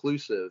of an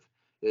inclusive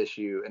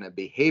issue and a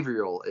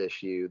behavioral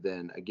issue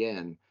than,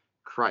 again,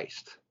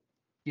 Christ.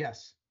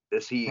 Yes.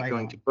 Is he Right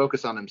going on. to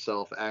focus on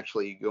himself,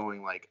 actually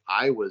going like,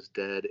 I was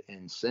dead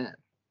in sin?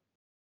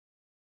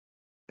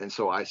 And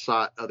so I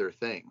sought other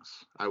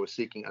things. I was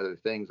seeking other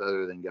things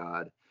other than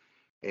God.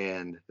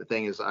 And the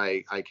thing is,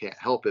 I can't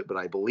help it, but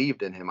I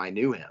believed in him. I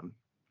knew him,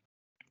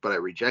 but I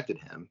rejected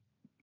him.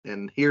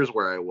 And here's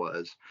where I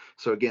was.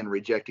 So again,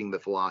 rejecting the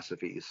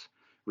philosophies,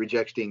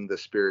 rejecting the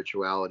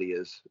spirituality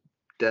as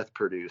death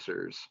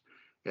producers.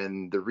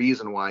 And the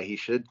reason why he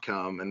should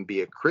come and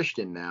be a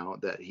Christian now,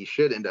 that he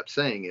should end up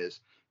saying, is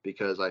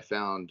because I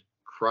found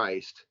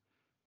Christ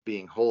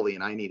being holy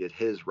and I needed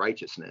his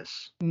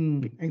righteousness. I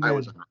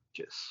was Amen.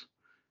 unrighteous.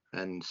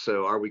 And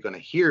so are we going to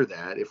hear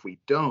that? If we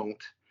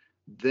don't,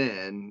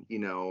 then,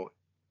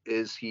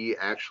 is he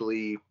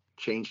actually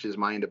changed his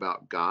mind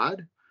about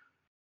God?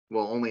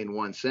 Well, only in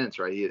one sense,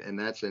 right? In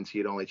that sense, he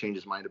had only changed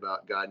his mind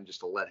about God and just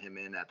to let him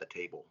in at the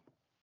table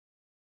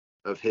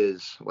of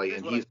his, like,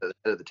 Here's and what he's at the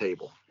head of the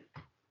table.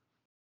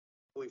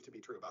 believe to be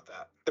true about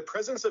that. The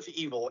presence of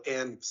evil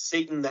and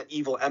Satan that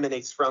evil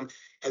emanates from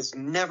has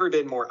never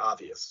been more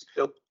obvious.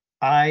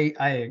 I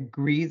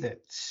agree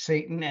that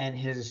Satan and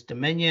his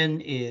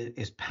dominion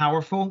is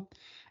powerful.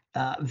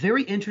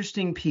 Very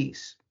interesting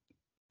piece.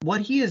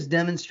 What he is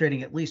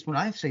demonstrating, at least when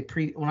I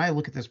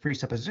look at this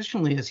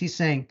presuppositionally, is he's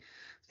saying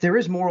there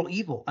is moral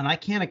evil, and I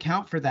can't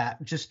account for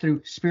that just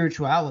through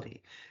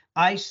spirituality.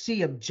 I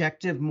see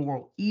objective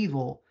moral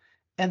evil,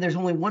 and there's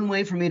only one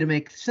way for me to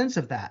make sense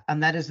of that,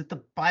 and that is that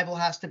the Bible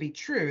has to be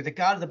true. The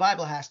God of the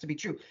Bible has to be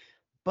true.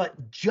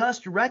 But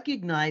just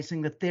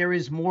recognizing that there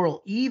is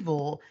moral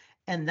evil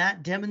and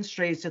that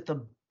demonstrates that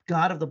the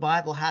God of the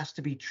Bible has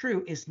to be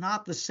true is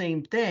not the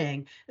same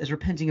thing as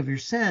repenting of your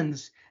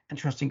sins and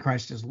trusting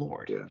Christ as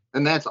Lord. Yeah.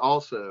 And that's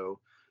also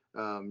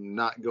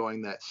not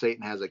going that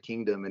Satan has a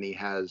kingdom and he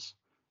has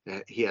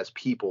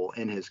people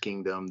in his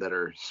kingdom that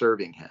are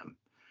serving him.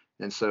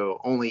 And so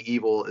only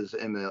evil is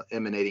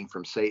emanating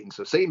from Satan.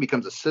 So Satan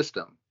becomes a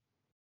system.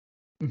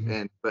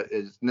 Mhm. But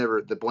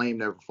the blame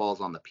never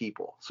falls on the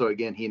people. So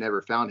again, he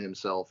never found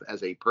himself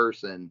as a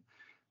person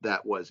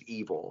that was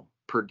evil,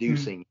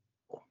 producing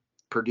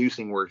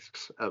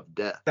works of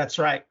death. That's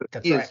right.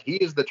 That's He right.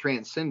 is the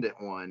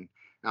transcendent one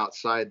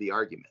outside the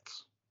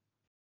arguments.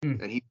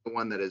 Mm. And he's the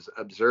one that is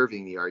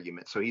observing the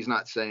argument. So he's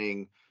not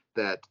saying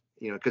that,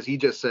 because he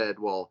just said,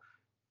 well,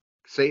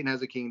 Satan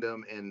has a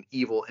kingdom and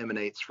evil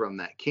emanates from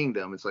that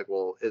kingdom. It's like,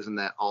 well, isn't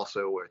that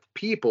also with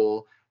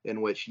people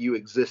in which you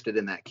existed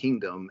in that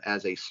kingdom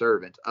as a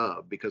servant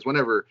of? Because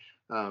whenever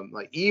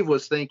like Eve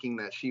was thinking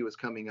that she was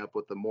coming up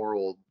with the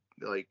moral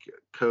like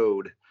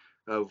code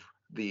of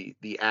the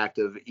act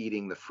of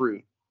eating the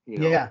fruit,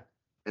 Yeah.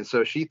 and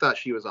so she thought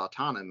she was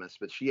autonomous,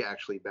 but she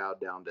actually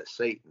bowed down to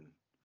Satan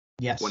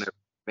Yes. whenever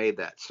she made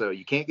that. So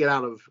you can't get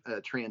out of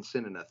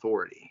transcendent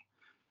authority.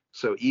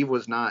 So Eve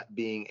was not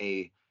being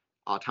a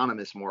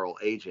autonomous moral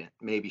agent.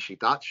 Maybe she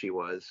thought she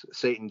was.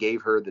 Satan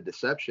gave her the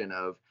deception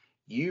of,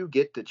 you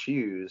get to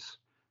choose.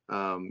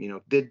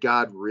 Did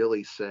God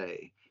really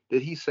say?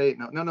 Did he say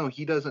no,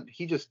 he doesn't.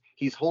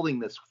 He's holding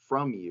this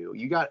from you.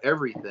 You got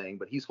everything,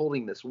 but he's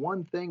holding this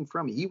one thing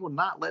from you. He will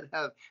not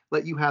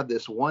let you have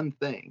this one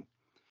thing.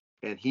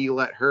 And he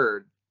let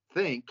her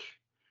think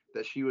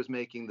that she was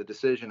making the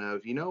decision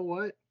of, you know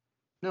what?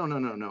 No.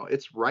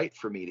 It's right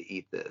for me to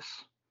eat this.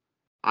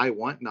 I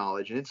want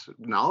knowledge, and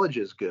knowledge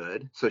is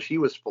good. So she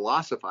was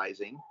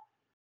philosophizing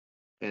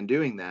and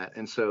doing that.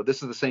 And so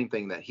this is the same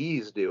thing that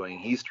he's doing.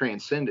 He's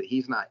transcendent.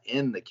 He's not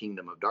in the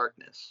kingdom of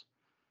darkness.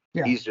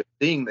 Yeah. He's just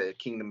seeing the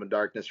kingdom of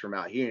darkness from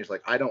out here. And he's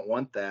like, I don't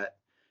want that.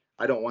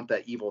 I don't want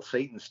that evil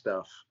Satan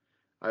stuff.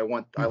 I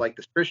like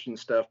this Christian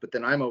stuff, but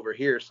then I'm over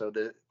here. So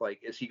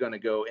is he going to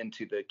go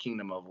into the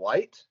kingdom of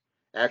light,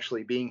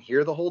 actually being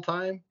here the whole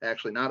time,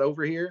 actually not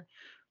over here?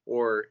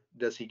 Or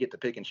does he get to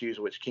pick and choose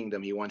which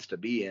kingdom he wants to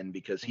be in,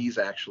 because he's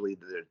actually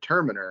the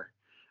determiner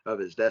of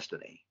his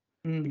destiny,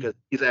 because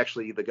he's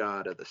actually the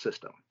God of the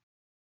system?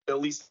 At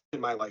least in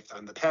my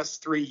lifetime, the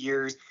past 3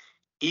 years,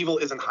 evil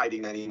isn't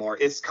hiding anymore.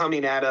 It's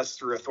coming at us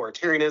through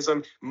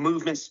authoritarianism,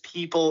 movements,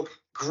 people,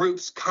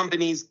 groups,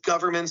 companies,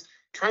 governments,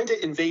 trying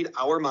to invade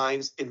our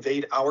minds,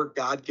 invade our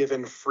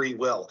God-given free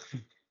will.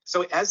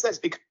 So as that's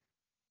become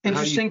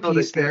Interesting How do you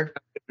know piece that you have there.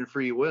 God-given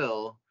free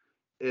will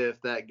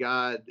if that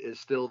God is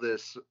still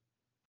this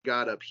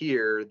God up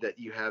here that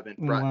you haven't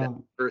brought down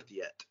Well, to earth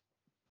yet?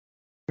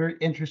 very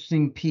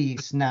interesting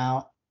piece.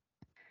 Now,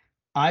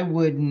 I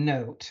would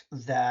note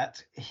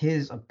that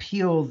his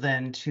appeal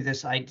then to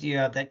this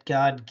idea that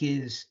God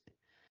gives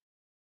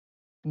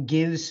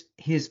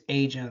his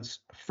agents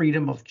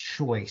freedom of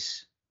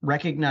choice,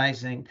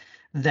 recognizing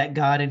that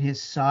God in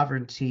his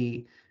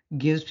sovereignty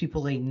gives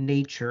people a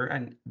nature,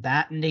 and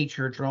that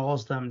nature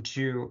draws them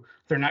to,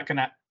 they're not going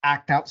to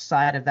act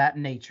outside of that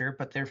nature,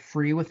 but they're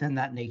free within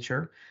that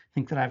nature. I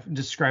think that I've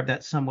described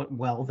that somewhat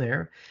well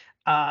there.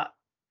 Uh,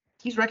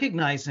 he's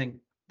recognizing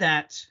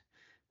that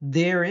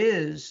there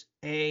is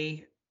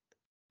a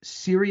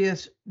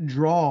serious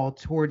draw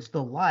towards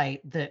the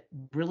light that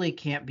really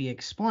can't be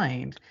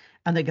explained,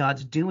 and that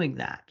God's doing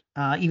that.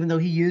 Even though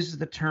he uses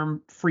the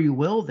term free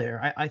will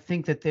there, I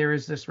think that there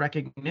is this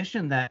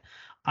recognition that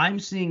I'm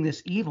seeing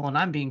this evil and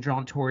I'm being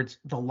drawn towards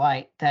the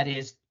light that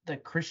is the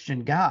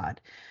Christian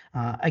God.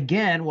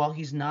 Again, while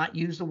he's not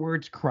used the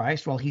words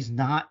Christ, while he's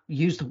not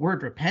used the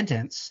word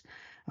repentance,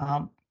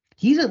 um,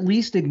 he's at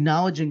least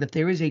acknowledging that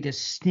there is a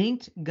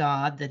distinct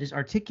God that is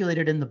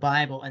articulated in the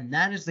Bible, and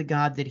that is the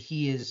God that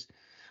he is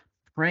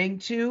praying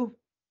to,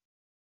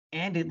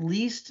 and at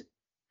least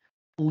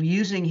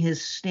using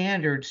his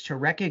standards to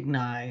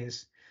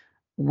recognize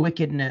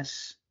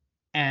wickedness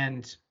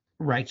and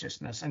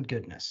righteousness and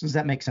goodness. Does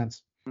that make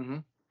sense? Mm-hmm.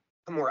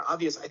 more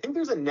obvious, I think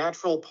there's a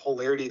natural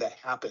polarity that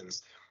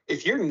happens.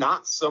 If you're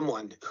not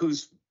someone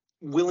who's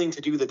willing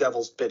to do the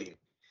devil's bidding,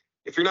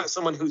 if you're not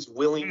someone who's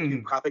willing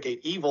to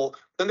propagate evil,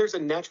 then there's a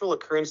natural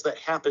occurrence that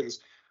happens.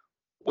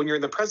 When you're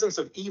in the presence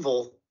of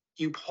evil,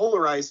 you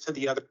polarize to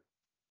the other.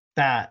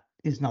 That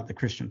is not the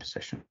Christian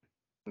position.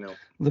 No.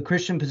 The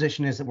Christian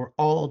position is that we're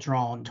all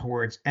drawn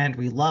towards, and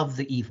we love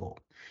the evil.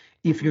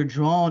 If you're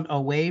drawn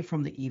away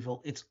from the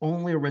evil, it's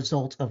only a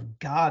result of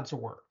God's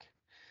work.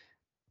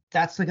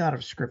 That's the God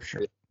of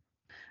Scripture.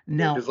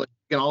 Now, Because you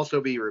can also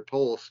be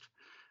repulsed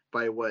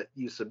by what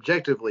you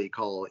subjectively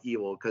call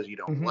evil because you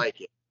don't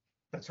like it.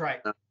 that's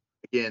right.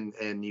 Again,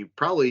 and you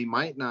probably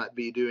might not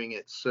be doing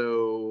it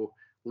so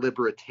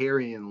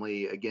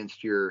libertarianly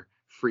against your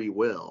free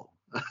will.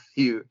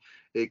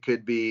 It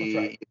could be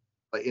That's right.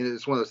 like, and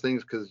it's one of those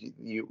things because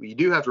you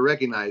do have to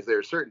recognize there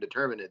are certain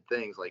determined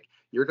things, like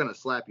you're going to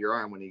slap your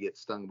arm when you get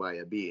stung by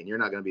a bee, and you're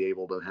not going to be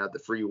able to have the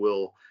free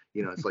will.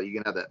 It's like you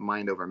can have that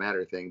mind over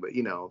matter thing, but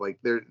like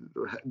there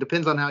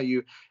depends on how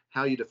you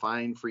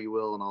define free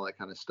will and all that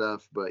kind of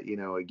stuff. But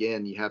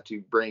again, you have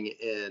to bring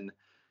in,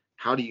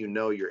 how do you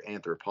know your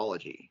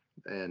anthropology?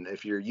 And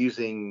if you're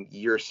using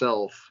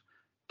yourself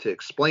to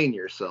explain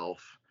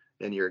yourself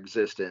and your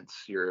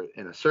existence, you're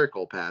in a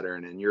circle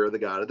pattern and you're the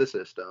god of the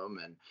system,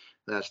 and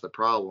that's the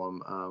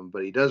problem.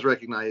 But he does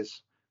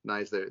recognize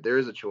there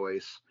is a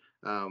choice.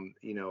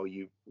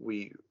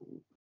 We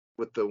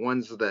with the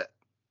ones that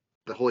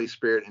the Holy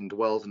Spirit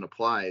indwells and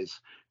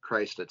applies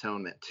Christ's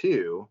atonement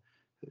to,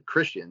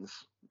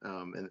 Christians,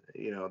 and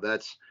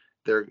that's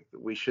there.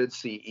 We should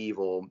see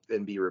evil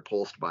and be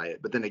repulsed by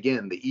it. But then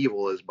again, the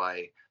evil is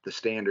by the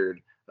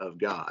standard of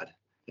God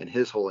and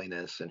his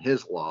holiness and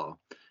his law.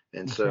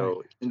 And That's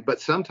so, right. but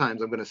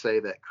sometimes I'm going to say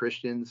that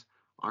Christians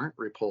aren't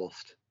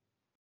repulsed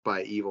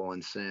by evil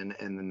and sin,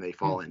 and then they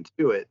fall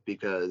into it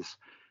because,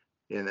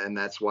 and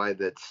that's why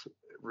that's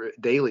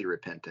daily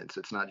repentance.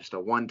 It's not just a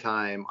one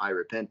time, I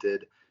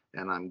repented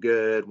and I'm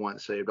good,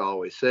 once saved,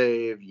 always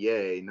saved,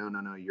 yay. No,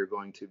 you're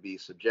going to be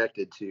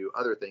subjected to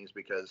other things,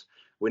 because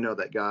we know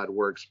that God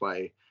works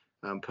by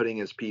putting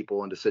his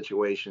people into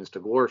situations to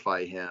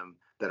glorify him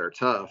that are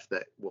tough,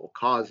 that will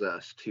cause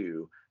us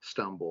to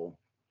stumble.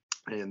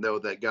 And though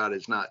that God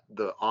is not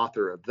the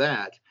author of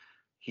that,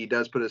 he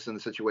does put us in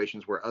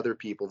situations where other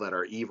people that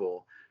are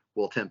evil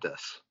will tempt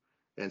us.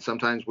 And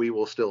sometimes we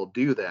will still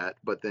do that,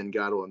 but then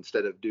God will,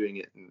 instead of doing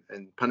it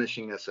and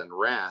punishing us in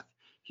wrath,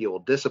 he will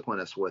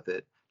discipline us with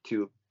it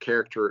to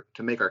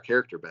make our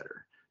character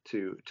better,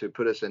 to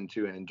put us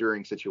into an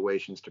enduring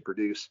situations to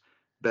produce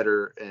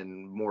better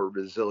and more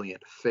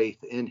resilient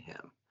faith in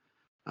him.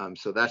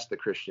 So that's the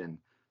Christian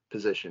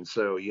position.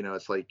 So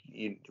it's like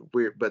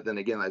but then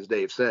again, as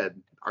Dave said,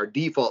 our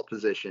default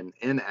position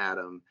in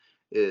Adam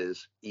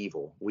is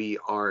evil. We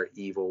are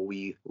evil.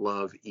 We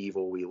love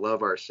evil. We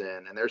love our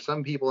sin. And there's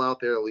some people out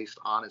there, at least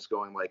honest,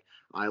 going like,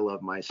 I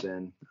love my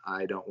sin.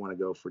 I don't want to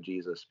go for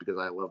Jesus because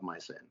I love my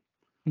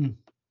sin.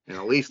 And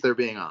at least they're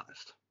being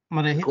honest. I'm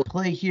going to hit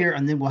play here,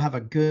 and then we'll have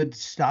a good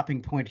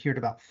stopping point here at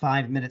about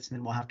 5 minutes, and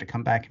then we'll have to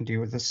come back and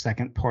do the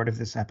second part of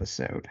this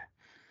episode.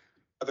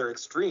 Other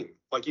extreme,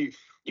 like you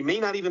may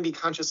not even be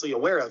consciously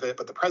aware of it,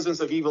 but the presence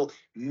of evil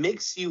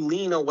makes you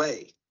lean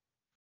away.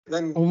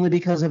 Then only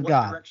because of what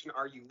God. direction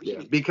are you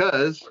leaning? Yeah,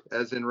 because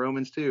as in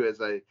Romans 2, as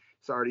I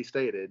already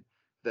stated,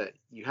 that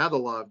you have the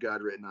law of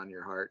God written on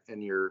your heart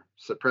and you're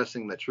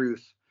suppressing the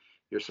truth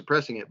you're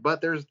suppressing it.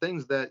 But there's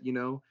things that,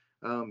 you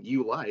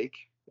like,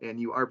 and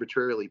you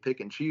arbitrarily pick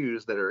and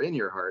choose that are in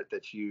your heart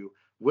that you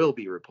will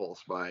be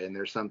repulsed by. And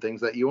there's some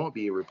things that you won't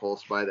be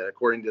repulsed by that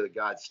according to the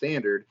God's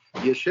standard,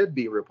 you should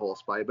be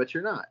repulsed by, but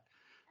you're not.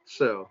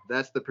 So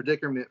that's the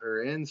predicament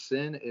we're in.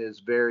 Sin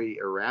is very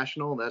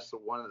irrational. That's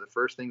one of the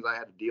first things I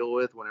had to deal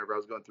with whenever I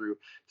was going through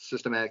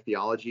systematic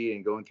theology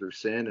and going through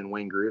sin, and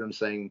Wayne Grudem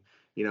saying,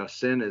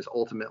 sin is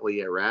ultimately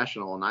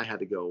irrational. And I had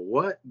to go,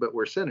 what? But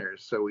we're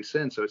sinners. So we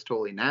sin. So it's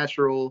totally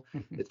natural.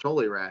 It's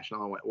totally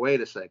rational. I went,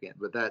 wait a second,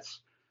 but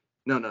that's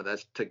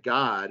to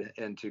God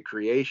and to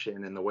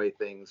creation and the way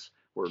things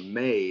were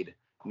made.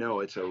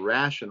 No, it's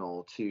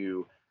irrational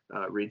to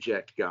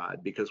reject God,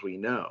 because we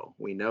know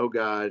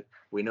God,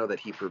 we know that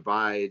he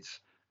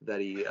provides,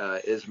 that he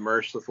is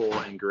merciful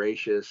and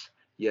gracious,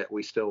 yet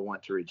we still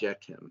want to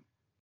reject him.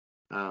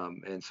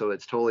 And so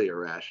it's totally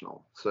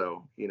irrational.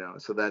 So,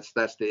 so that's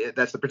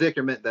the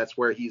predicament. That's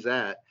where he's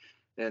at.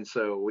 And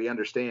so we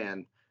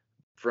understand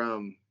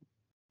from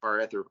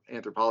our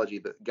anthropology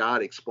that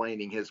God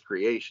explaining his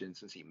creation,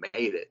 since he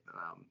made it,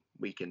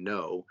 we can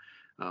know,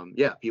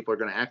 people are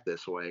going to act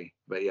this way.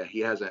 But he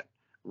hasn't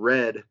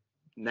read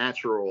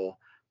natural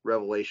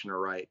revelation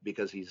right,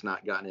 because he's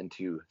not gotten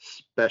into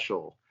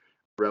special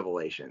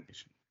revelation.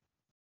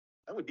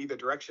 That would be the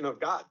direction of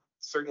God.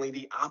 Certainly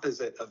the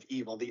opposite of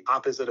evil, the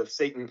opposite of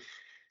Satan.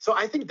 So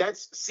I think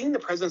that's seeing the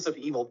presence of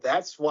evil.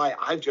 That's why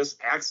I've just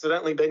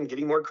accidentally been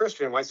getting more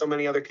Christian, why so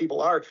many other people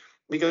are.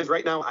 Because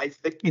right now I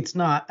think it's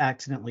not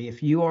accidentally.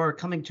 If you are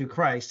coming to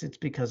Christ, it's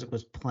because it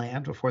was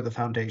planned before the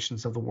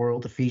foundations of the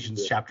world.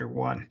 Ephesians chapter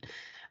 1.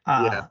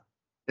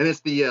 And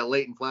it's the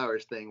Leighton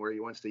Flowers thing, where he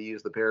wants to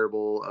use the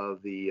parable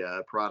of the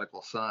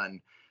prodigal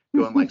son,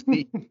 going like,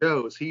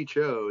 he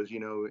chose,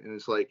 and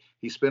it's like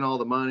he spent all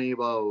the money,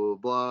 blah, blah,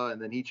 blah, and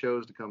then he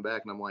chose to come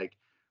back. And I'm like,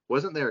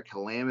 wasn't there a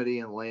calamity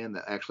in the land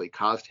that actually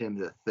caused him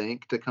to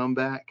think to come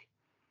back?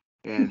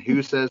 And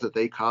who says that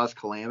they cause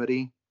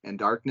calamity and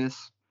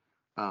darkness?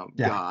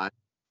 God.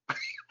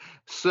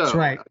 So that's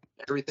right.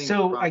 Everything.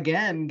 So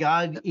again,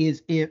 God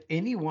is, if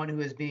anyone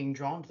who is being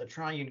drawn to the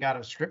triune God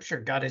of Scripture,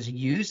 God is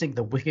using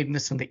the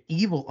wickedness and the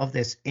evil of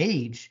this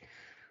age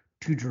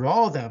to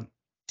draw them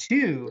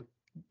to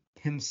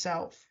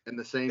himself. And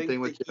the same thing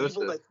with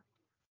Joseph.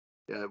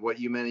 What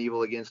you meant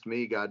evil against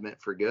me, God meant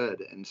for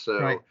good. And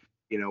so,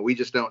 we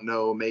just don't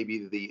know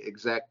maybe the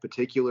exact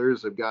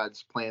particulars of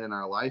God's plan in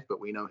our life, but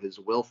we know his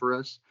will for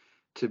us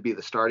to be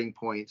the starting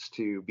points,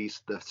 to be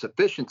the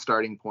sufficient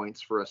starting points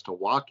for us to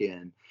walk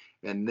in.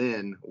 And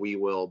then we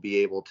will be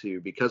able to,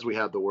 because we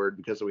have the word,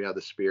 because we have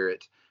the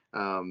spirit,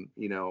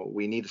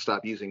 we need to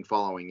stop using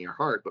following your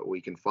heart, but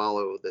we can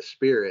follow the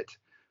spirit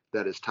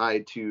that is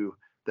tied to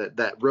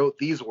that wrote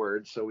these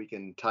words, so we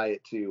can tie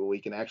it to, we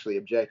can actually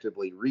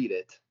objectively read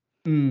it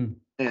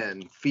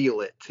and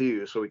feel it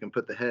too. So we can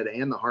put the head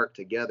and the heart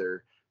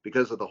together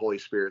because of the Holy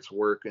Spirit's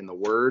work in the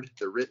word,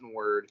 the written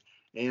word,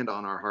 and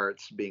on our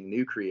hearts being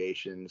new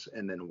creations,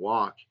 and then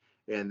walk.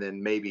 And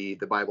then maybe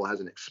the Bible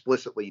hasn't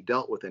explicitly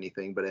dealt with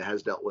anything, but it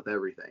has dealt with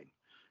everything.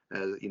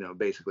 As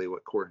basically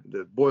what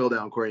the boil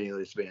down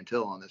Cornelius Van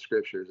Til on the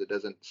scriptures, it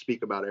doesn't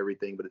speak about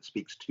everything, but it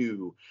speaks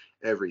to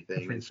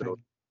everything. And so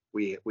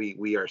we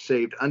are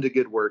saved unto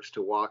good works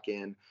to walk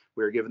in.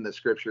 We are given the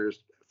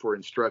scriptures for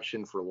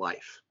instruction for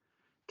life,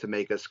 to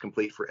make us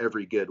complete for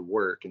every good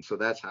work. And so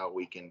that's how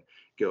we can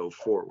go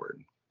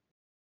forward.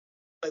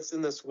 That's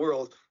in this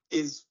world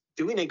is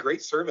doing a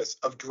great service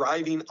of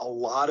driving a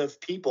lot of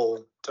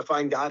people to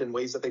find God in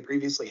ways that they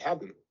previously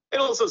hadn't.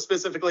 And also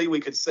specifically, we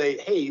could say,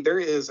 hey, there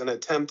is an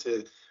attempt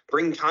to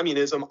bring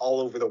communism all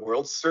over the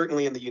world,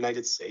 certainly in the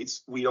United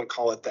States. We don't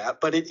call it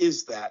that, but it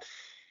is that.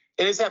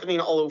 And it's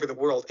happening all over the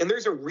world. And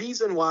there's a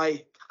reason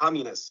why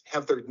communists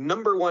have their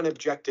number one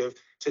objective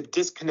to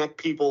disconnect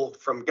people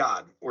from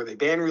God, where they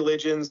ban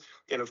religions.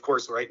 And of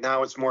course, right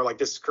now, it's more like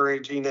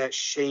discouraging it,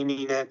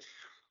 shaming it.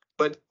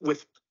 But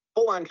with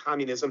full-on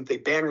communism, they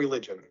ban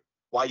religion.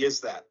 Why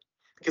is that?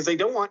 Because they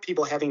don't want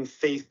people having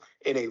faith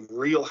in a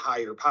real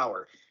higher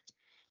power.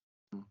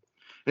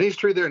 And he's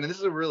true there. And this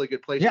is a really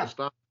good place to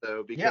stop,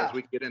 though, because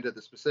we can get into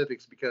the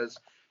specifics, because,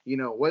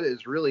 what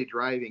is really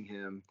driving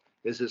him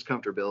is his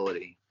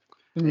comfortability.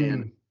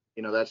 And,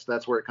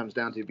 that's where it comes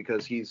down to,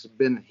 because it's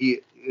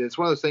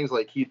one of those things,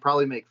 like, he'd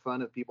probably make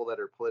fun of people that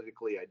are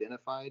politically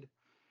identified,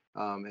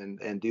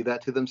 and do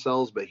that to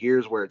themselves. But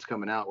here's where it's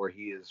coming out, where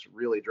he is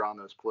really drawing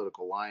those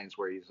political lines,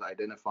 where he's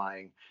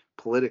identifying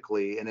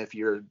politically. And if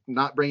you're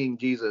not bringing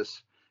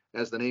Jesus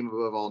as the name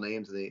above all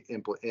names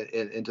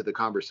into the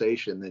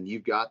conversation, then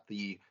you've got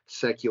the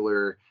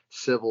secular,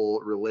 civil,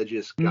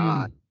 religious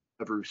God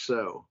of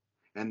Rousseau.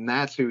 And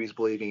that's who he's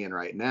believing in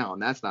right now.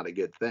 And that's not a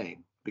good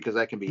thing, because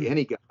that can be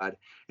any God,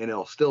 and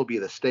it'll still be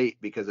the state,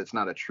 because it's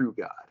not a true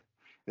God.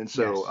 And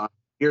so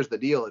here's the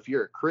deal. If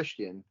you're a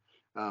Christian,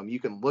 you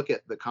can look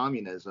at the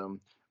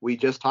communism. We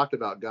just talked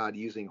about God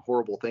using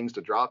horrible things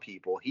to draw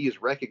people. He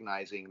is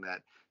recognizing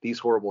that these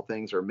horrible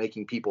things are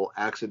making people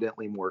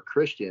accidentally more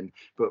Christian.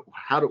 But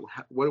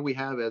what do we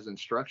have as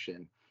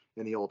instruction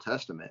in the Old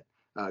Testament?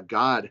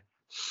 God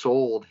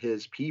sold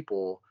his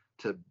people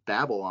to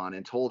Babylon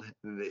and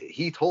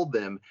he told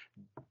them,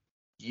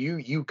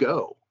 you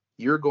go,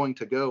 you're going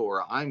to go,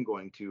 or I'm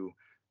going to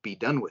be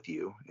done with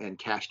you and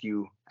cast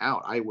you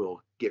out. I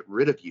will get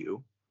rid of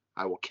you.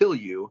 I will kill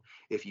you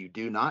if you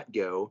do not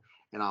go.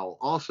 And I will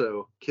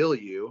also kill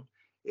you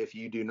if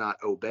you do not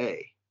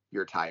obey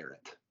your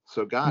tyrant.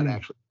 So God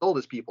actually told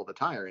his people, the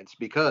tyrants,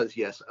 because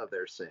yes, of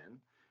their sin.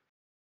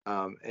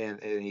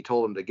 And he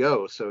told them to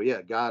go. So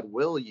yeah, God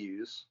will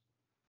use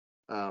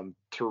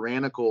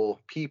tyrannical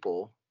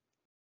people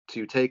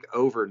to take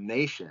over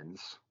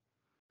nations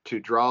to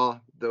draw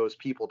those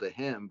people to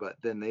him, but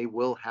then they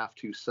will have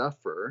to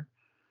suffer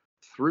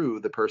through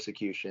the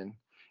persecution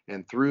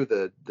and through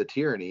the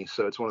tyranny.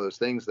 So it's one of those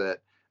things that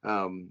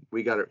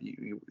we got to,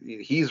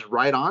 he's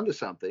right on to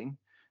something.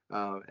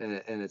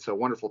 And it's a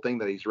wonderful thing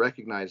that he's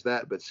recognized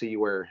that, but see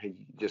where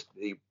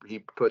he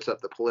puts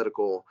up the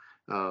political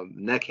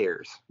neck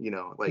hairs,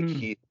 like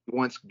he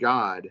wants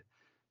God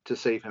to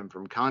save him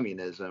from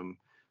communism,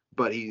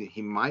 but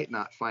he might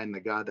not find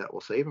the God that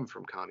will save him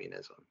from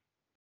communism,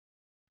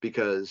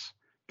 because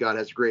God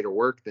has greater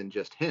work than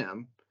just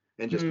him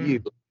and just you,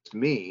 just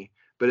me.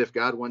 But if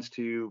God wants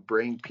to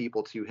bring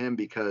people to him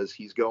because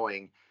he's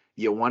going,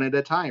 you wanted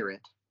a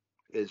tyrant,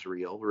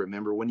 Israel.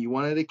 Remember when you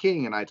wanted a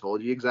king and I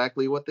told you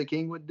exactly what the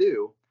king would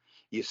do?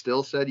 You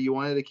still said you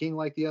wanted a king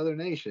like the other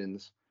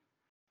nations.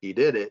 He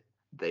did it.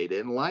 They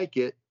didn't like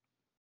it.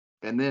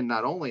 And then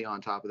not only on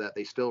top of that,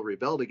 they still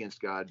rebelled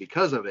against God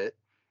because of it.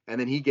 And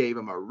then he gave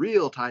them a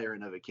real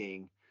tyrant of a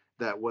king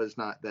that was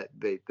not, that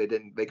they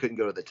couldn't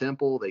go to the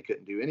temple. They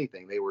couldn't do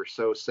anything. They were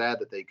so sad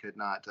that they could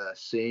not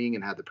sing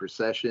and have the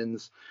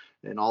processions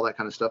and all that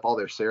kind of stuff. All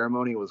their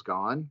ceremony was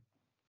gone.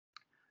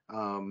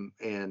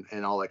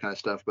 And all that kind of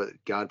stuff. But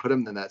God put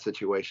him in that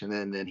situation,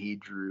 and then he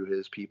drew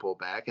his people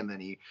back, and then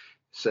he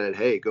said,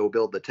 hey, go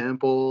build the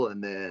temple,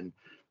 and then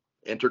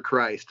enter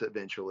Christ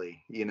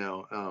eventually,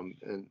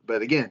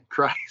 but again,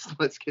 Christ,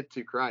 let's get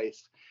to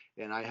Christ.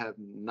 And I have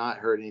not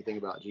heard anything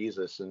about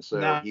Jesus. And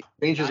so he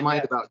changed his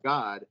mind about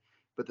God.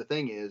 But the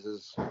thing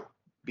is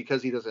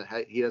because he doesn't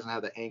have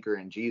the anchor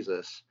in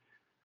Jesus,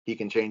 he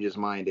can change his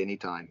mind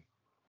anytime.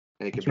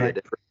 And it could be a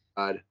different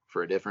God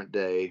for a different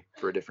day,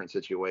 for a different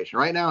situation.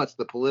 Right now, it's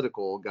the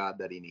political God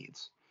that he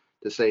needs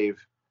to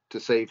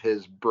save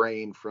his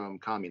brain from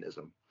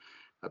communism,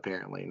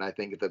 apparently. And I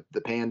think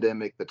the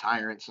pandemic, the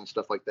tyrants and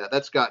stuff like that,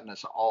 that's gotten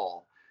us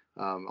all.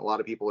 A lot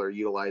of people are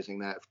utilizing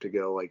that to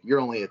go like, you're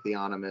only a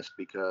theonomist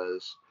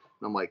because,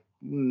 and I'm like,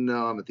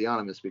 no, I'm a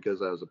theonomist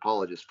because I was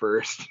apologist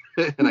first.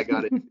 And I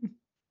got it.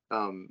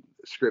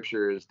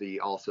 Scripture is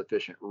the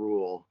all-sufficient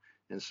rule.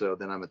 And so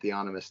then I'm a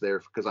theonomist there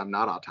because I'm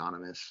not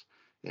autonomous,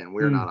 and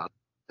we're not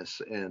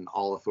autonomous, and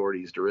all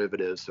authority is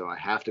derivative. So I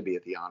have to be a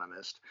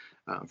theonomist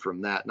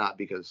from that, not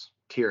because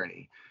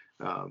tyranny.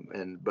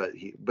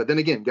 But then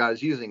again, God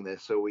is using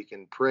this so we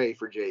can pray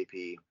for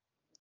JP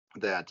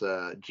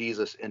that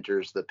Jesus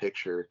enters the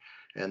picture,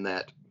 and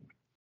that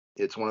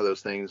it's one of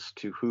those things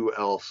to who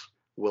else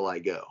will I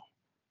go?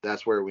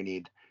 That's where we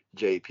need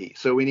JP.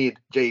 So we need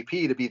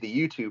JP to be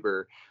the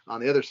YouTuber on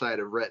the other side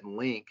of Rhett and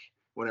Link,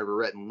 whenever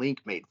Rhett and Link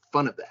made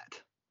fun of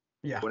that.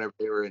 Yeah. Whenever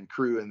they were in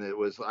crew and it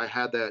was, I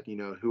had that,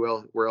 who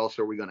else, where else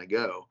are we going to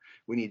go?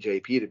 We need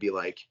JP to be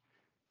like,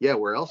 yeah,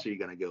 where else are you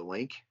going to go,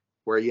 Link?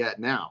 Where are you at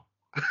now?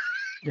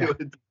 Yeah. It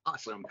would be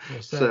awesome.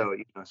 Yes, so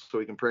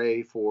we can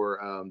pray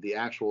for the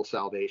actual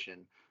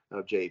salvation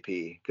of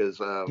JP, because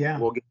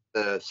we'll get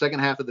the second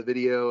half of the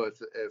video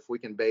if we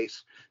can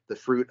base the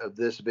fruit of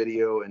this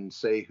video and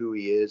say who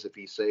he is, if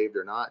he's saved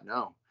or not.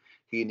 No,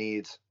 he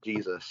needs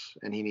Jesus,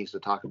 and he needs to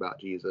talk about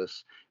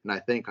Jesus. And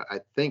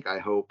I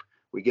hope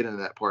we get into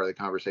that part of the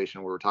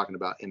conversation where we're talking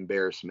about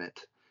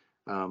embarrassment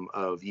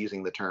of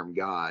using the term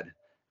God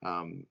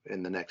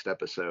in the next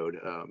episode.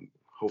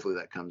 Hopefully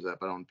that comes up.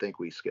 I don't think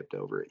we skipped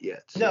over it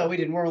yet. So. No, we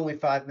didn't. We're only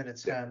 5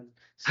 minutes in.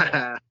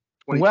 So.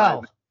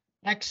 Well,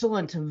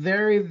 excellent.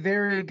 Very,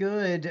 very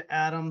good,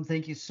 Adam.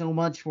 Thank you so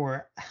much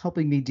for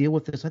helping me deal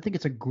with this. I think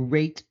it's a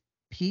great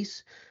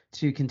piece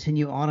to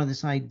continue on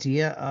this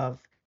idea of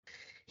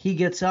he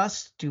gets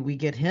us. Do we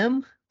get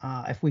him?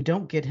 If we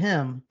don't get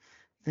him,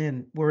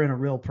 then we're in a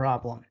real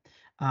problem.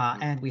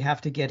 And we have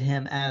to get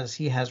him as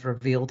he has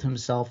revealed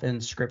himself in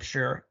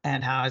Scripture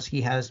and as he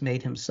has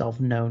made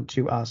himself known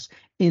to us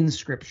in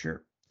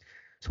Scripture.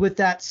 So with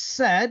that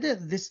said,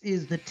 this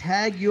is the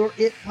Tag Your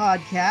It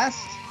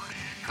podcast.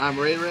 I'm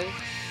Ray Ray.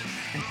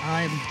 And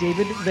I'm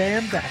David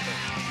Van Backer.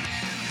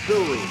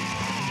 Zoe.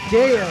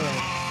 Deo.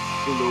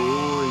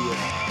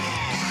 Gloria.